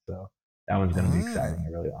out. So that one's going to be exciting.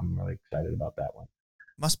 I'm really excited about that one.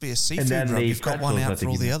 Must be a seafood rub. You've got one out for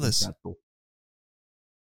all the others.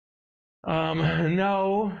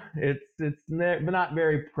 No, it's not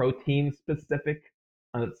very protein specific.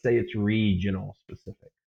 Let's say it's regional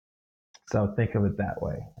specific. So think of it that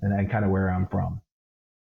way, and kind of where I'm from.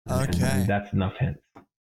 Okay, and that's enough hints.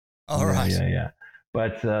 All right. Yeah.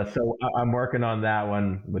 But so I'm working on that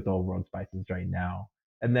one with Old World Spices right now,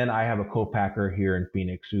 and then I have a co-packer here in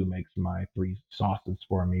Phoenix who makes my 3 sauces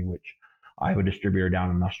for me, which I have a distributor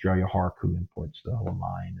down in Australia, Hark, who imports the whole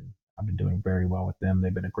line, and I've been doing very well with them.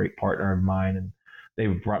 They've been a great partner of mine, and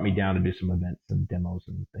they've brought me down to do some events and demos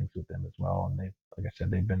and things with them as well. And like I said,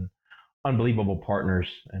 they've been unbelievable partners,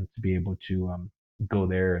 and to be able to go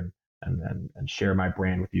there and share my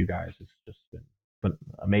brand with you guys has just been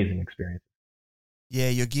amazing experience. Yeah,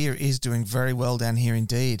 your gear is doing very well down here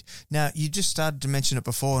indeed. Now, you just started to mention it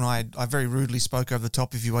before, and I very rudely spoke over the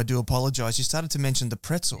top of you. I do apologize. You started to mention the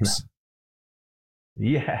pretzels. No.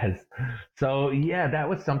 Yes. So, yeah, that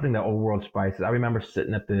was something that Old World Spices, I remember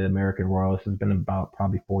sitting at the American Royal. This has been about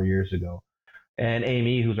probably 4 years ago. And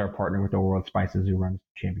Amy, who's our partner with Old World Spices, who runs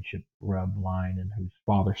the championship rub line and whose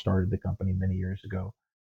father started the company many years ago,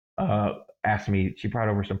 asked me, she brought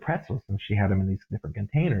over some pretzels and she had them in these different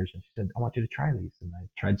containers. And she said, I want you to try these. And I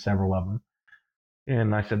tried several of them.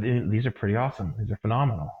 And I said, these are pretty awesome. These are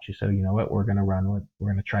phenomenal. She said, you know what? We're going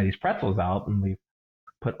to try these pretzels out. And we've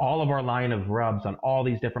put all of our line of rubs on all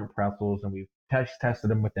these different pretzels, and we've tested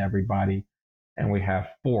them with everybody. And we have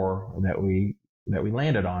 4 that we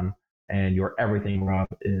landed on. And your everything rub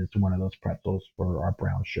is one of those pretzels for our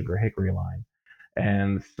brown sugar hickory line.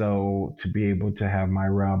 And so to be able to have my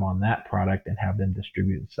rub on that product and have them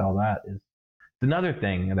distribute and sell that is another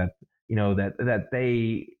thing that, that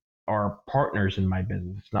they are partners in my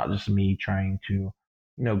business. It's not just me trying to,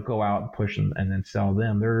 go out and push them and then sell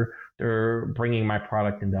them. They're bringing my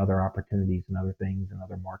product into other opportunities and other things and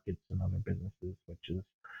other markets and other businesses, which is,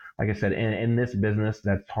 like I said, in this business,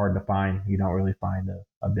 that's hard to find. You don't really find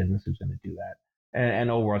a business who's going to do that.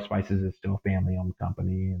 And Old World Spices is still a family-owned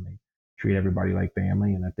company, and they treat everybody like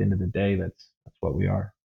family. And at the end of the day, that's what we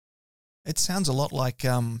are. It sounds a lot like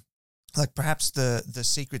perhaps the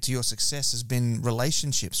secret to your success has been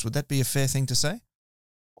relationships. Would that be a fair thing to say?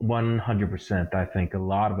 100%. I think a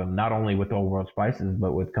lot of them, not only with Old World Spices,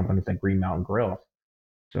 but with companies like Green Mountain Grills.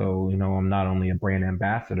 So, I'm not only a brand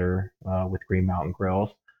ambassador with Green Mountain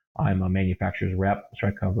Grills, I'm a manufacturer's rep. So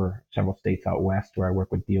I cover several states out west where I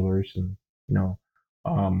work with dealers and,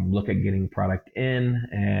 look at getting product in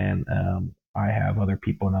and I have other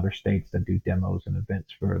people in other states that do demos and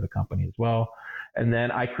events for the company as well. And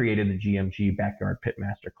then I created the GMG Backyard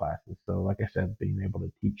Pitmaster classes. So like I said, being able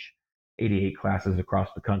to teach 88 classes across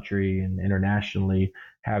the country and internationally,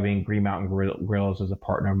 having Green Mountain Grills as a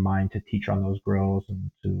partner of mine to teach on those grills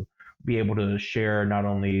and to be able to share not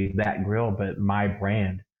only that grill, but my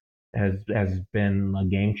brand has been a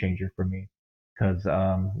game changer for me because,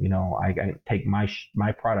 I take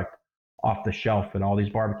my product off the shelf at all these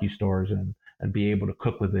barbecue stores and be able to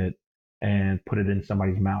cook with it and put it in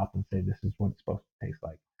somebody's mouth and say, this is what it's supposed to taste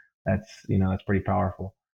like. That's pretty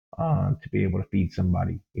powerful, to be able to feed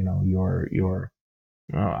somebody, your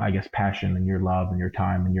I guess, passion and your love and your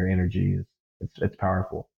time and your energy it's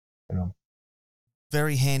powerful, you know.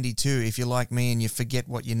 Very handy too. If you're like me and you forget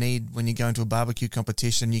what you need when you go into a barbecue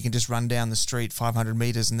competition, you can just run down the street 500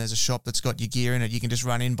 meters and there's a shop that's got your gear in it. You can just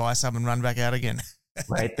run in, buy some and run back out again.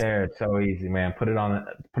 Right there. It's so easy, man. Put it on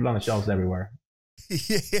the shelves everywhere.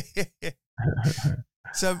 Yeah.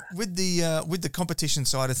 So with the competition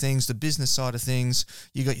side of things, the business side of things,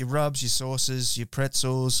 you got your rubs, your sauces, your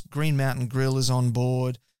pretzels. Green Mountain Grill is on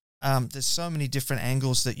board. There's so many different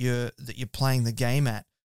angles that you're playing the game at.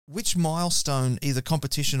 Which milestone, either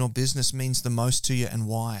competition or business, means the most to you, and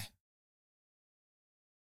why?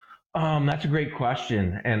 That's a great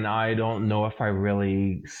question, and I don't know if I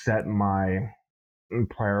really set my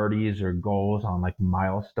priorities or goals on like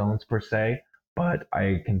milestones per se, but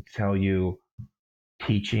I can tell you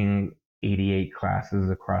teaching 88 classes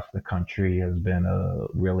across the country has been a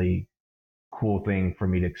really cool thing for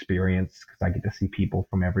me to experience because I get to see people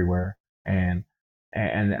from everywhere and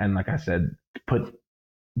like I said, put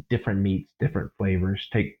different meats, different flavors,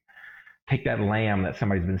 take that lamb that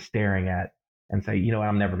somebody's been staring at and say, you know what,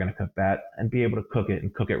 I'm never going to cook that, and be able to cook it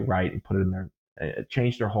and cook it right and put it in there,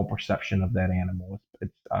 change their whole perception of that animal.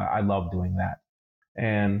 I love doing that.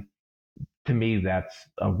 And to me, that's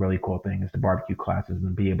a really cool thing is the barbecue classes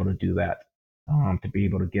and be able to do that, to be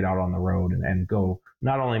able to get out on the road and go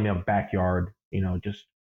not only in my backyard, just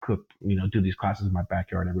cook, do these classes in my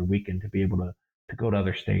backyard every weekend, to be able to go to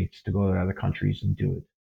other states, to go to other countries and do it.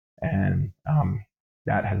 And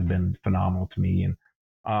that has been phenomenal to me. And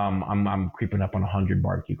I'm creeping up on 100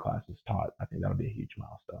 barbecue classes taught. I think that'll be a huge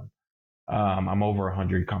milestone. I'm over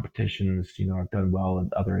 100 competitions. I've done well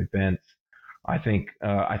in other events. I think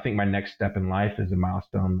my next step in life is a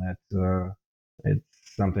milestone that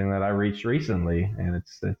it's something that I reached recently, and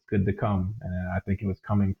it's good to come. And I think it was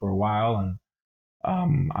coming for a while, and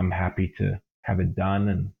I'm happy to have it done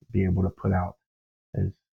and be able to put out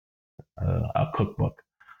as a cookbook.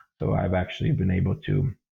 So I've actually been able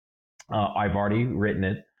to. I've already written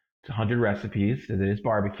it. It's 100 recipes. It is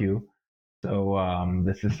barbecue. So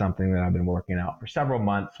this is something that I've been working out for several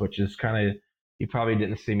months, which is kind of, you probably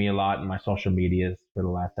didn't see me a lot in my social medias for the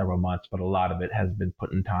last several months, but a lot of it has been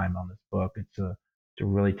putting time on this book. It's a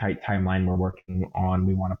really tight timeline we're working on.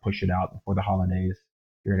 We want to push it out before the holidays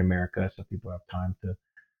here in America, so people have time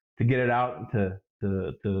to get it out and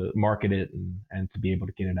to market it and to be able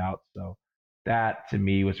to get it out. So that to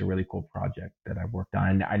me was a really cool project that I've worked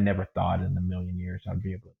on. I never thought in a million years I'd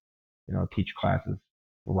be able to, teach classes,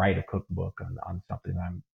 write a cookbook on something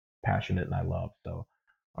I'm passionate and I love. So,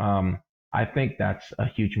 I think that's a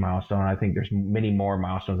huge milestone. I think there's many more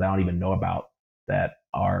milestones I don't even know about that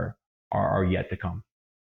are yet to come.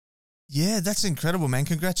 Yeah, that's incredible, man.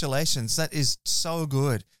 Congratulations. That is so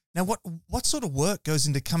good. Now, what sort of work goes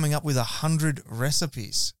into coming up with 100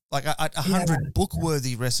 recipes, like 100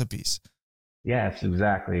 book-worthy recipes? Yes,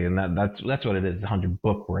 exactly, and that's what it is. 100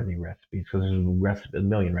 book-worthy recipes, because there's a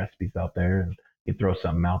million recipes out there, and you throw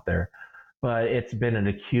something out there. But it's been an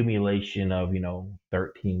accumulation of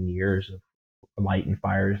 13 years of lighting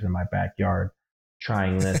fires in my backyard,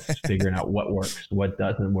 trying this, figuring out what works, what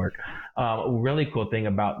doesn't work. A really cool thing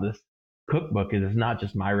about this cookbook is it's not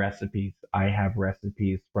just my recipes. I have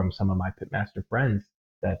recipes from some of my pitmaster friends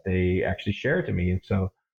that they actually share to me, and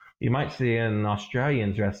so you might see an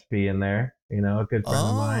Australian's recipe in there, a good friend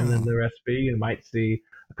of mine in the recipe. You might see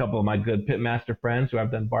a couple of my good pitmaster friends who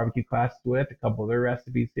I've done barbecue classes with, a couple of their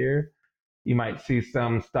recipes here. You might see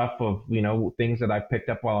some stuff of, things that I picked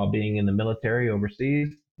up while being in the military overseas.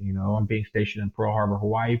 I'm being stationed in Pearl Harbor,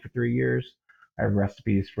 Hawaii for 3 years. I have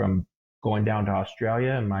recipes from going down to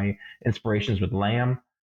Australia and my inspirations with lamb.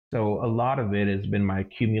 So a lot of it has been my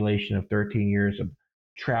accumulation of 13 years of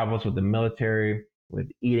travels with the military, with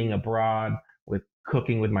eating abroad, with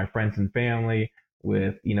cooking with my friends and family,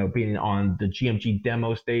 with, being on the GMG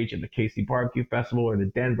demo stage at the KC Barbecue Festival or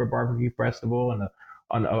the Denver Barbecue Festival, and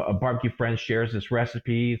a barbecue friend shares this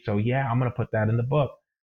recipe. So yeah, I'm going to put that in the book.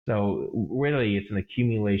 So really it's an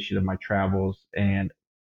accumulation of my travels and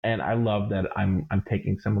And I love that I'm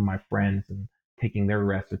taking some of my friends and taking their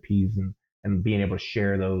recipes and being able to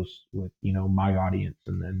share those with, my audience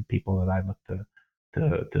and then people that I look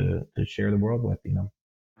to share the world with,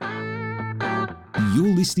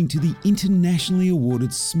 You're listening to the internationally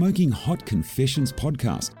awarded Smoking Hot Confessions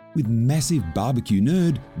podcast with massive barbecue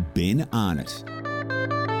nerd Ben Arnott.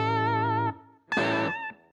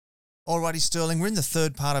 Alrighty, Sterling, we're in the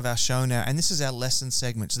third part of our show now, and this is our lesson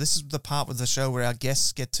segment. So this is the part of the show where our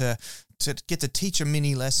guests get to teach a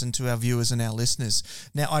mini lesson to our viewers and our listeners.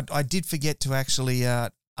 Now, I did forget to actually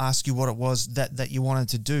ask you what it was that you wanted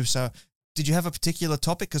to do. So did you have a particular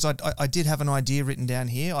topic? Because I did have an idea written down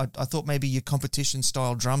here. I thought maybe your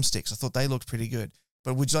competition-style drumsticks. I thought they looked pretty good.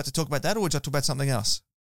 But would you like to talk about that, or would you like to talk about something else?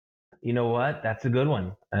 You know what? That's a good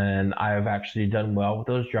one. And I've actually done well with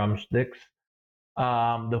those drumsticks.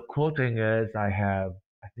 The cool thing is I have,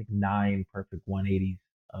 I think, 9 perfect 180s,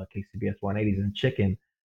 KCBS 180s in chicken,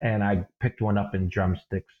 and I picked one up in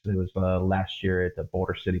drumsticks. It was last year at the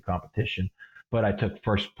Boulder City competition, but I took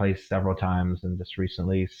first place several times, and just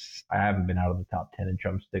recently I haven't been out of the top 10 in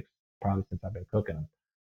drumsticks probably since I've been cooking them.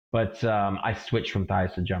 But I switched from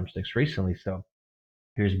thighs to drumsticks recently, so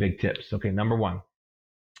here's big tips. Okay, number 1,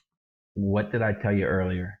 what did I tell you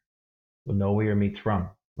earlier? Well, know where your meat's from,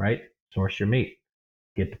 right? Source your meat.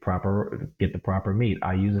 Get the proper meat.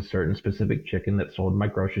 I use a certain specific chicken that's sold in my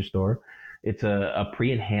grocery store. It's a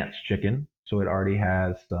pre-enhanced chicken, so it already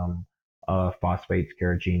has some phosphates,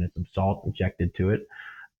 carrageenan, and some salt injected to it.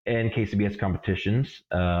 In KCBS competitions,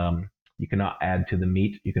 you cannot add to the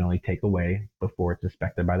meat. You can only take away before it's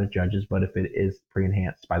inspected by the judges. But if it is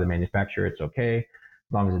pre-enhanced by the manufacturer, it's okay,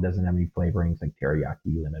 as long as it doesn't have any flavorings like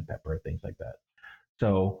teriyaki, lemon pepper, things like that.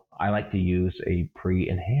 So I like to use a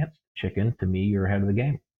pre-enhanced chicken. To me, you're ahead of the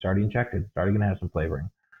game. It's already injected. It's already going to have some flavoring.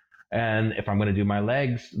 And if I'm going to do my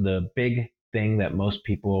legs, the big thing that most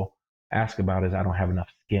people ask about is I don't have enough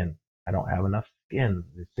skin. I don't have enough skin.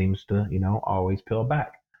 It seems to, always peel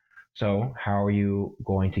back. So how are you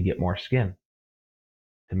going to get more skin?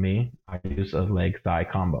 To me, I use a leg thigh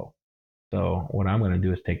combo. So what I'm going to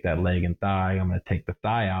do is take that leg and thigh. I'm going to take the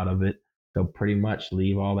thigh out of it. So pretty much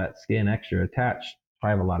leave all that skin extra attached. I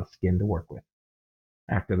have a lot of skin to work with.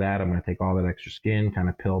 After that, I'm going to take all that extra skin, kind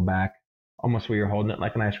of peel back, almost where you're holding it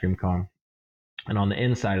like an ice cream cone. And on the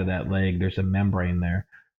inside of that leg, there's a membrane there.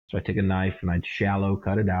 So I take a knife and I shallow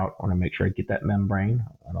cut it out. I want to make sure I get that membrane.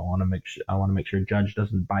 I want to make sure judge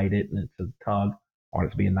doesn't bite it and it's a tug. I want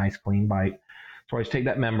it to be a nice clean bite. So I just take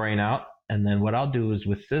that membrane out. And then what I'll do is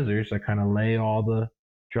with scissors, I kind of lay all the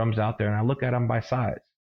drums out there and I look at them by size.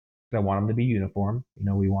 I want them to be uniform.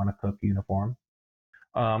 We want to cook uniform.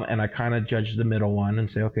 And I kind of judge the middle one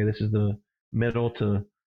and say, okay, this is the middle to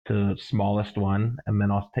smallest one. And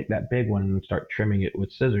then I'll take that big one and start trimming it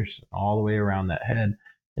with scissors all the way around that head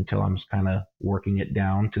until I'm just kind of working it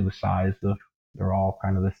down to the size of, they're all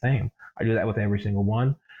kind of the same. I do that with every single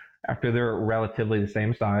one. After they're relatively the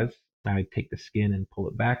same size, I take the skin and pull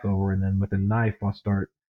it back over. And then with a knife, I'll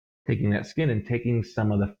start taking that skin and taking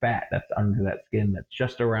some of the fat that's under that skin that's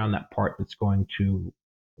just around that part that's going to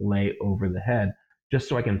lay over the head, just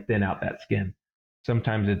so I can thin out that skin.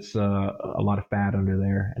 Sometimes it's a lot of fat under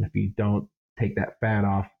there, and if you don't take that fat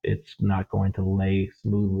off, it's not going to lay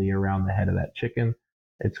smoothly around the head of that chicken.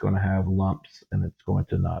 It's going to have lumps, and it's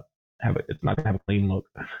not going to have a clean look.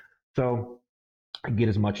 So I get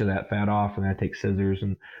as much of that fat off, and I take scissors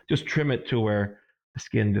and just trim it to where the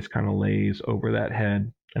skin just kind of lays over that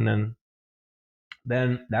head. And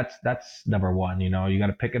then that's number 1. You got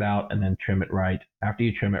to pick it out and then trim it right. After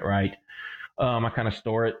you trim it right, I kind of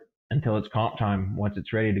store it until it's comp time. Once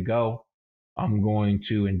it's ready to go, I'm going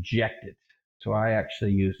to inject it. So I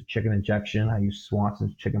actually use a chicken injection. I use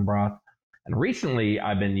Swanson's chicken broth. And recently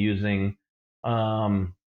I've been using Philip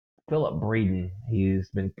Breeden. He's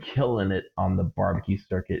been killing it on the barbecue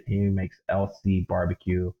circuit. He makes LC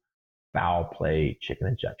barbecue foul play chicken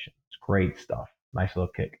injection. It's great stuff. Nice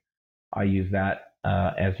little kick. I use that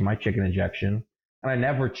as my chicken injection. And I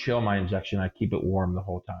never chill my injection. I keep it warm the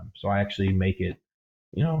whole time. So I actually make it,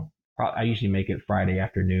 I usually make it Friday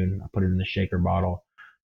afternoon. I put it in the shaker bottle,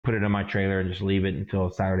 put it in my trailer, and just leave it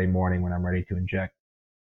until Saturday morning when I'm ready to inject.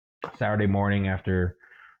 Saturday morning after,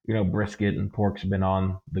 brisket and pork's been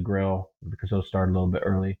on the grill because those start a little bit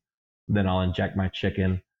early. Then I'll inject my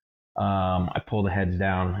chicken. I pull the heads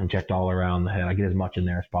down, inject all around the head. I get as much in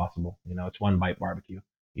there as possible. It's one bite barbecue.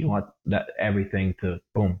 You want that everything to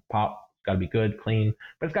boom, pop. It's got to be good, clean,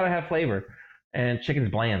 but it's got to have flavor. And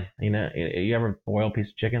chicken's bland. You ever boil a piece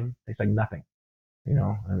of chicken? It tastes like nothing.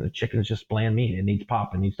 And the chicken's just bland meat. It needs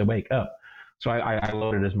pop. It needs to wake up. So I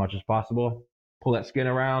load it as much as possible. pull that skin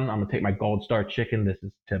around. I'm gonna take my Gold Star chicken. This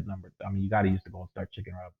is tip number. I mean, you got to use the Gold Star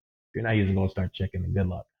chicken rub. If you're not using Gold Star chicken, then good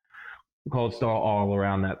luck. Gold Star all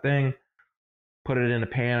around that thing. Put it in a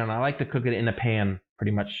pan, and I like to cook it in a pan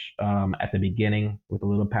pretty much at the beginning with a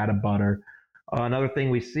little pat of butter. Another thing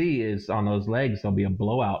we see is on those legs, there'll be a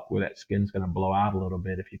blowout where that skin's going to blow out a little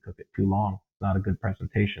bit if you cook it too long. It's not a good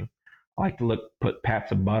presentation. I like to put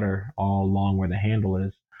pats of butter all along where the handle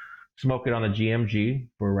is. Smoke it on the GMG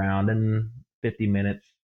for around 50 minutes,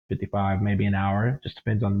 55, maybe an hour. It just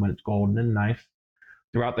depends on when it's golden and nice.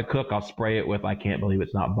 Throughout the cook, I'll spray it with I can't believe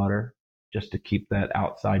it's not butter, just to keep that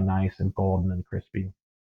outside nice and golden and crispy.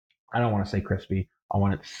 I don't want to say crispy. I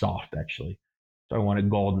want it soft, actually. So I want it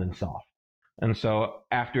golden and soft. And so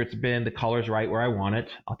after it's been, the color's right where I want it,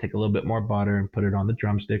 I'll take a little bit more butter and put it on the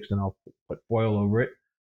drumsticks, and I'll put foil over it,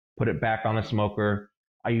 put it back on the smoker.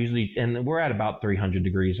 And we're at about 300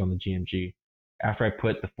 degrees on the GMG. After I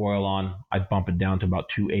put the foil on, I bump it down to about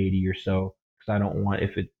 280 or so, because I don't want,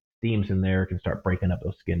 if it steams in there, it can start breaking up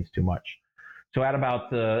those skins too much. So at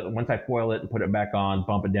about once I foil it and put it back on,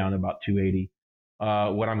 bump it down to about 280.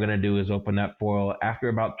 What I'm going to do is open that foil after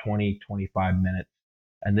about 20, 25 minutes.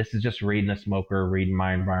 And this is just reading the smoker, reading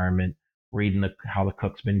my environment, reading how the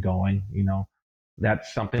cook's been going.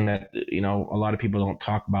 That's something that, a lot of people don't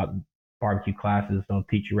talk about in barbecue classes. They'll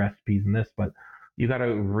teach you recipes and this, but you got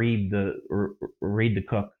to read the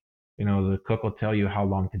cook. The cook will tell you how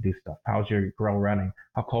long to do stuff. How's your grill running?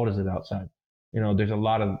 How cold is it outside? There's a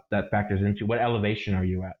lot of that factors into what elevation are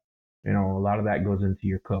you at? A lot of that goes into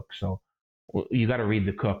your cook. So you got to read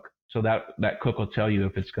the cook. So that cook will tell you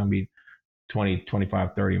if it's going to be 20, 25,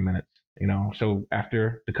 30 minutes, So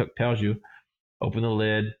after the cook tells you, open the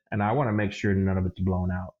lid, and I want to make sure none of it's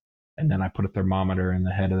blown out. And then I put a thermometer in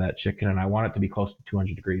the head of that chicken, and I want it to be close to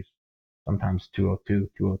 200 degrees, sometimes 202,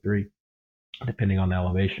 203, depending on the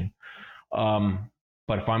elevation.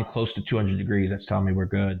 But if I'm close to 200 degrees, that's telling me we're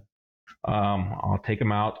good. I'll take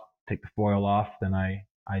them out, take the foil off. Then I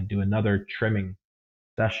do another trimming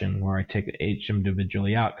session where I take each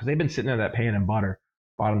individually out, because they've been sitting in that pan in butter.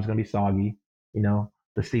 Bottom's going to be soggy.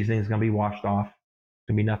 The seasoning is going to be washed off.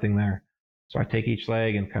 There's going to be nothing there. So I take each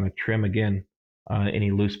leg and kind of trim again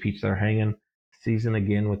any loose peats that are hanging, season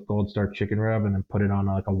again with Gold Star chicken rub, and then put it on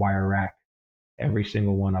like a wire rack, every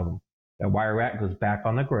single one of them. That wire rack goes back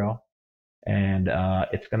on the grill, and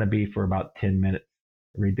it's going to be for about 10 minutes.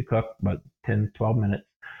 Read the cook, but 10, 12 minutes.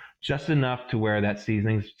 Just enough to where that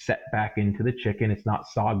seasoning's set back into the chicken. It's not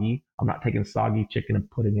soggy. I'm not taking soggy chicken and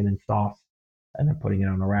putting it in sauce and then putting it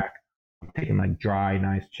on the rack. I'm taking like dry,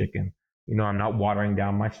 nice chicken. I'm not watering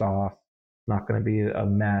down my sauce. It's not going to be a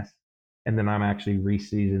mess. And then I'm actually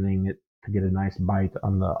re-seasoning it to get a nice bite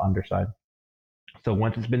on the underside. So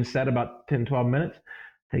once it's been set about 10, 12 minutes,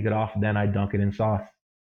 take it off. Then I dunk it in sauce.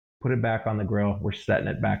 Put it back on the grill. We're setting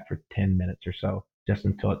it back for 10 minutes or so, just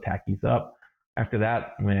until it tackies up. After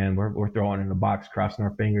that, man, we're throwing it in the box, crossing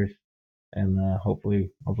our fingers, and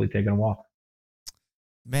hopefully taking a walk.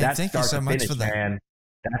 Man, thank you so much for that. Man.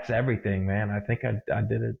 That's everything, man. I think I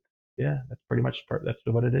did it. Yeah, that's pretty much that's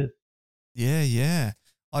what it is. Yeah.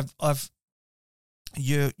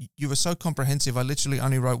 You were so comprehensive. I literally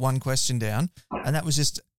only wrote one question down, and that was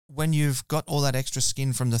just, when you've got all that extra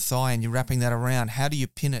skin from the thigh and you're wrapping that around, how do you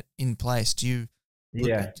pin it in place?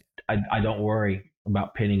 I don't worry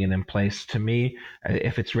about pinning it in place. To me,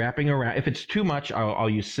 if it's wrapping around, if it's too much, I'll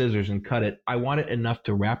use scissors and cut it. I want it enough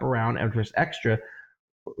to wrap around, and if it's extra,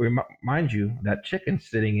 mind you, that chicken's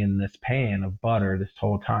sitting in this pan of butter this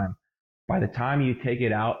whole time. By the time you take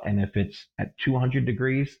it out, and if it's at 200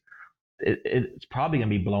 degrees, it's probably going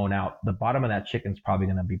to be blown out. The bottom of that chicken's probably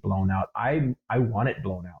going to be blown out. I want it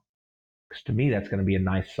blown out, because to me, that's going to be a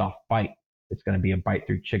nice soft bite. It's going to be a bite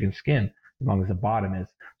through chicken skin, as long as the bottom is.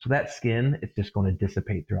 So that skin, it's just going to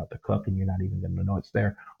dissipate throughout the cook, and you're not even going to know it's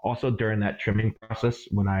there. Also, during that trimming process,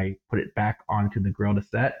 when I put it back onto the grill to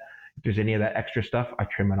set, if there's any of that extra stuff, I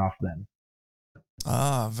trim it off then.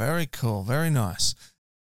 Ah, very cool. Very nice.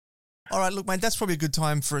 All right, look, mate, that's probably a good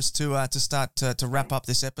time for us to start to wrap up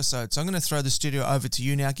this episode. So I'm going to throw the studio over to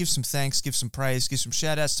you now. Give some thanks, give some praise, give some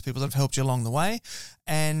shout-outs to people that have helped you along the way,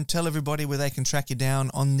 and tell everybody where they can track you down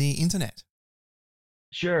on the internet.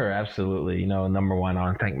 Sure, absolutely. Number one, I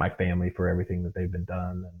want to thank my family for everything that they've been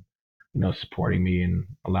done, and supporting me and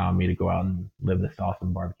allowing me to go out and live this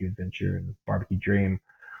awesome barbecue adventure and barbecue dream.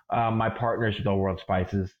 My partners with Old World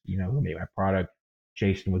Spices, who made my product,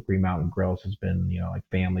 Jason with Green Mountain Grills, has been, like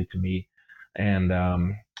family to me, and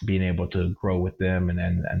being able to grow with them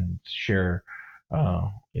and share,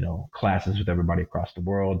 classes with everybody across the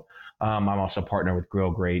world. I'm also partnered with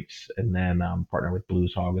Grill Greats, and then partnered with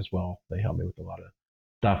Blues Hog as well. They help me with a lot of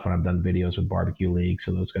stuff when I've done videos with Barbecue League.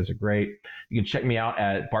 So those guys are great. You can check me out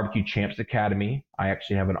at Barbecue Champs Academy. I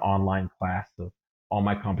actually have an online class of all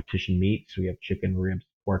my competition meats. We have chicken, ribs,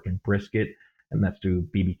 pork, and brisket, and that's through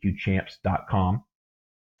bbqchamps.com.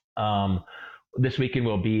 This weekend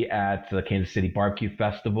we'll be at the Kansas City Barbecue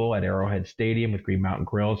Festival at Arrowhead Stadium with Green Mountain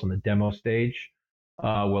Grills on the demo stage.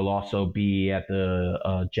 We'll also be at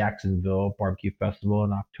the Jacksonville Barbecue Festival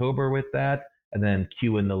in October with that, and then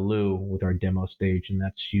Q in the Lou with our demo stage, and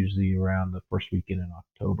that's usually around the first weekend in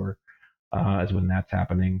October is when that's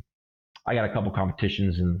happening. I got a couple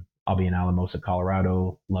competitions, and I'll be in Alamosa,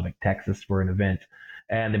 Colorado, Lubbock, Texas for an event,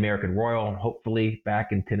 and American Royal, hopefully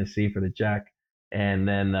back in Tennessee for the Jack. And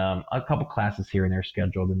then a couple classes here and there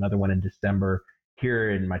scheduled. Another one in December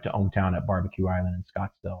here in my hometown at Barbecue Island in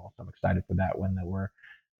Scottsdale. So I'm excited for that one, that we're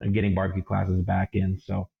getting barbecue classes back in.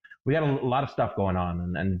 So we got a lot of stuff going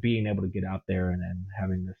on, and being able to get out there and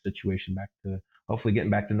having the situation back to hopefully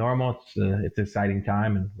getting back to normal. It's an exciting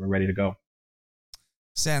time, and we're ready to go.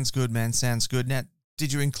 Sounds good, man. Sounds good. Now,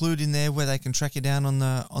 did you include in there where they can track you down on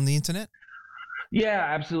the internet? Yeah,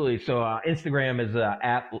 absolutely. So Instagram is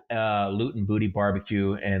at Loot and Booty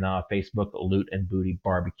Barbecue, and Facebook Loot and Booty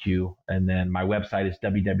Barbecue. And then my website is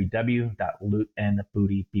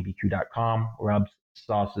www.lootandbootybbq.com. Rubs,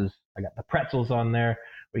 sauces. I got the pretzels on there.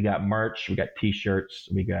 We got merch. We got T-shirts.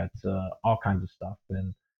 We got all kinds of stuff.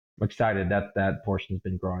 And I'm excited that portion has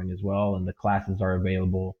been growing as well. And the classes are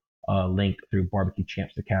available linked through Barbecue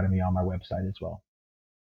Champs Academy on my website as well.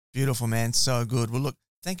 Beautiful, man. So good. Well, look,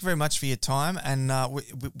 thank you very much for your time. And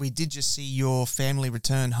we did just see your family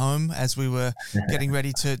return home as we were getting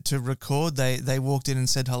ready to record. They walked in and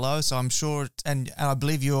said hello. So I'm sure, and I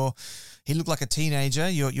believe he looked like a teenager.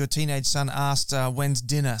 Your teenage son asked when's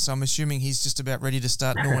dinner. So I'm assuming he's just about ready to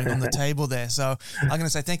start gnawing on the table there. So I'm going to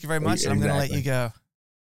say thank you very much, and I'm going to let you go.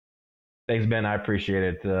 Thanks, Ben. I appreciate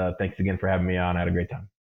it. Thanks again for having me on. I had a great time.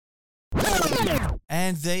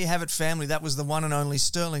 And there you have it, family. That was the one and only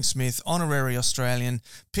Sterling Smith, honorary Australian,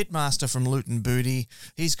 pitmaster from Loot and Booty.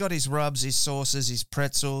 He's got his rubs, his sauces, his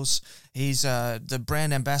pretzels. He's the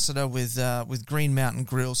brand ambassador with Green Mountain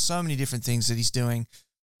Grills. So many different things that he's doing.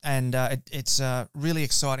 And it's really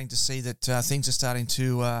exciting to see that things are starting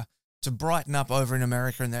to brighten up over in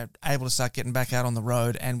America, and they're able to start getting back out on the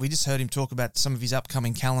road. And we just heard him talk about some of his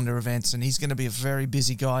upcoming calendar events, and he's going to be a very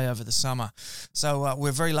busy guy over the summer. So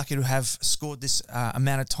we're very lucky to have scored this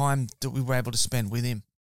amount of time that we were able to spend with him.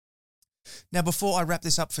 Now, before I wrap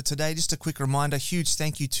this up for today, just a quick reminder, huge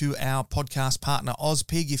thank you to our podcast partner,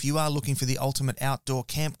 Auspig. If you are looking for the ultimate outdoor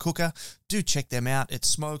camp cooker, do check them out. It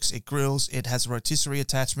smokes, it grills, it has rotisserie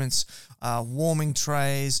attachments, warming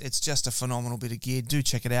trays. It's just a phenomenal bit of gear. Do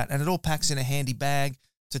check it out. And it all packs in a handy bag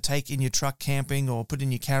to take in your truck camping or put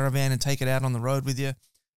in your caravan and take it out on the road with you.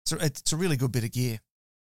 It's a really good bit of gear.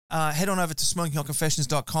 Head on over to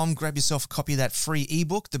SmokingHotConfessions.com, grab yourself a copy of that free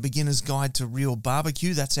ebook, The Beginner's Guide to Real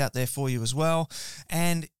Barbecue. That's out there for you as well.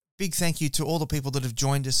 And big thank you to all the people that have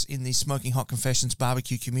joined us in the Smoking Hot Confessions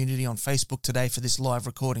barbecue community on Facebook today for this live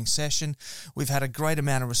recording session. We've had a great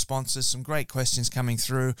amount of responses, some great questions coming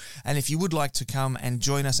through. And if you would like to come and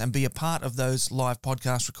join us and be a part of those live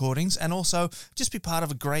podcast recordings, and also just be part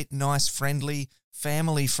of a great, nice, friendly,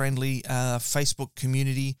 family-friendly Facebook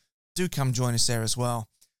community, do come join us there as well.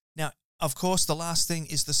 Now, of course, the last thing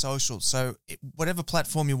is the socials. So whatever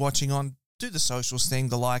platform you're watching on, do the socials thing,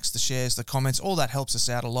 the likes, the shares, the comments, all that helps us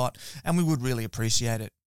out a lot, and we would really appreciate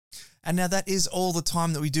it. And now that is all the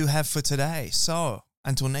time that we do have for today. So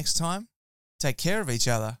until next time, take care of each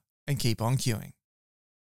other and keep on queuing.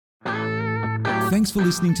 Thanks for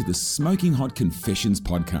listening to the Smoking Hot Confessions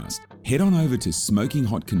podcast. Head on over to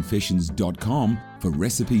SmokingHotConfessions.com for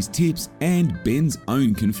recipes, tips, and Ben's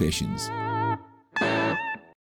own confessions.